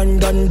London, dun.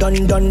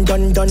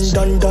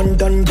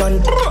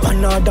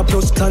 Another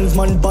plus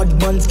clansman, bad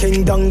man's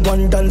king down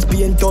one dance,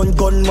 paint on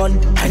gunman.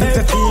 And if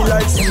I feel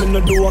like some in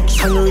the do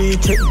action,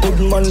 recheck good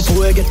man,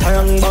 so I get a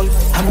young bang.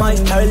 And my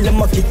style,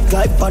 them a kick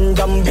like Van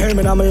Damme.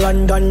 Birmingham,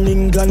 London,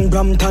 England,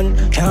 Brampton.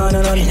 Can't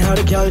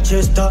the girl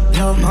chase that,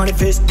 yeah,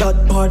 manifest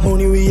that. Bad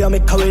money we a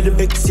make away the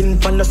vixen.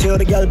 Fantasy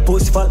the girl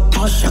post fat.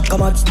 Shaka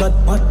match that.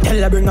 Tell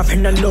her bring a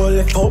friend and low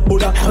left out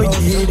Buddha. How it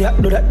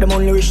idiot do that, them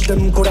only wish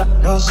them coulda.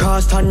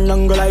 Cast and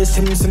angle like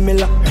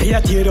similar. Hey,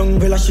 I tear down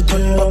villa, she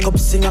turn back up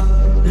singer.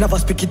 Never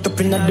speak it up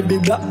in the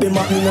big black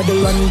bimmer. Inna the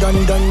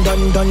London, dun.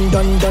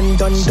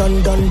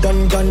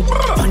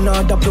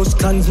 Another plus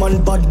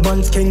clansman, bad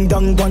man's king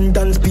down one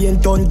dance,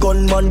 paint on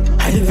gunman.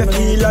 And if I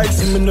feel like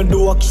some in the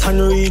do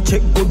action,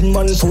 recheck good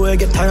man, so I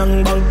get a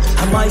young bang.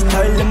 And my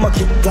style, them a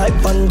kick like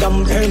Van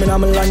Damme.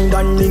 Birmingham,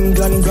 London,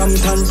 England,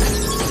 Brampton.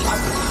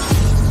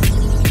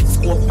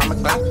 Scope on my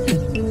clock,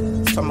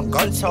 so my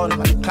gun sound on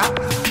the clock.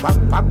 Wap.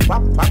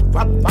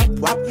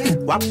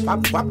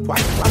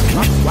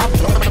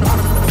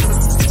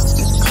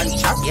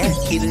 Chop, yeah,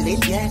 kill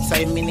it, yeah, so I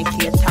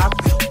minicate top.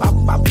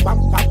 Wap.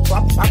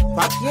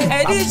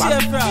 Hey,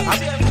 DJ Frog.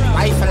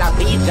 Rifle a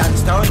beat,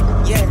 Johnstone,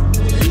 yeah.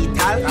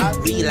 Lethal,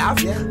 real love,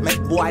 yeah.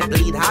 Make boy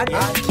bleed hard,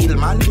 yeah. Kill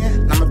man, yeah.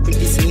 Now I'm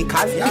pretty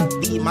sneakers, yeah.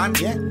 Demon,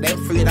 yeah. Them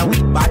afraid of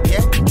weak bad,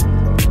 yeah.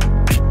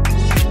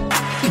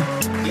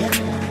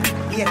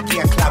 Yeah,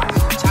 clap,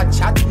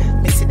 chat.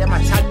 Me see them a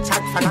chat,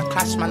 fan a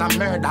clash, man a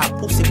murder,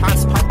 pussy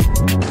pants pop.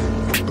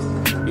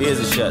 Here's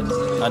a shot,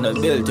 and a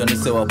belt on the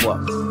sewer pop.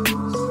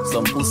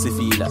 Some pussy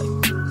feel like a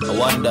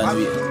one done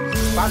way.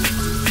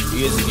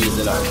 Here's the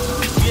line.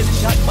 Here's the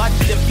shot, bad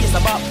to them face a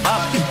bop.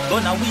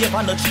 Gonna wave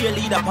on the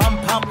cheerleader pam.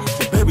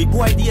 The berry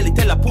boy daily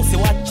tell a pussy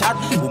what chat.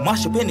 Who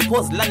mash up any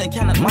puzzle and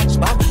cannot match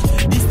back.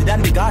 This the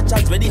dan the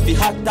gotchas ready for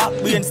hot top.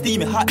 Brain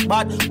steamy hot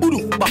bad.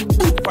 Boom back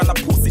boop on a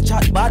pussy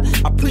chat bad.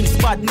 A prince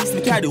bad needs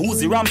me carry the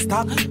Uzi ram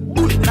stock.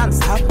 Bullet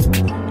non-stop.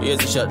 Here's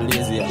the shot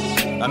lazy.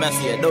 I'm gonna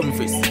see a dumb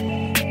face.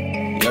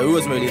 Yeah,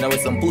 Rosemary now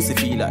with some pussy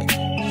feel like.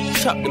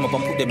 Chop them up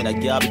and put them in a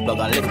garbage bag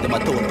and left them a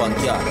town punk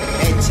yard.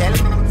 Eggshell,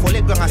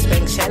 fully grown and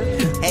spank shell.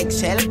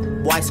 Eggshell,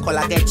 boys call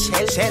a get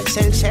shell.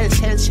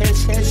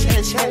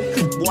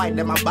 Boy,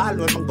 them a ball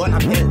when I'm gonna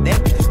build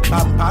them.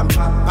 Pam.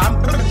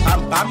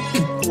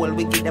 Cool,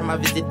 we give them a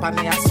visit on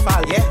the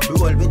asphalt, yeah.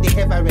 Roll with the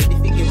heavy ready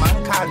figure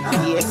man call.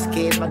 ESK,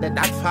 not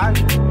that fall.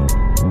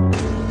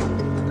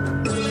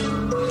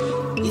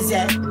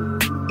 Easy.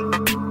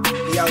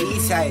 Yo,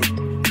 east side.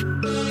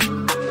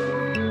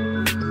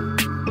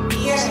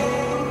 Yeah.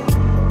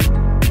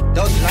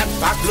 Does not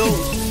back low.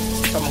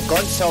 Some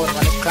gun sound on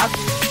the clock.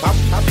 Wap.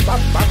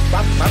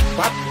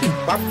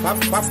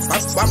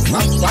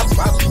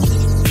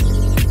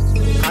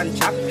 Can't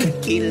chop,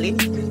 kill it.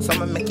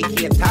 Some make it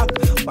here top.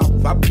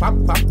 Wap.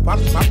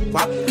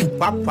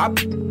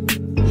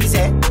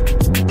 Easy.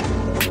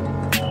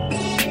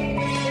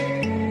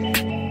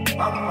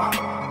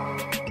 Wap.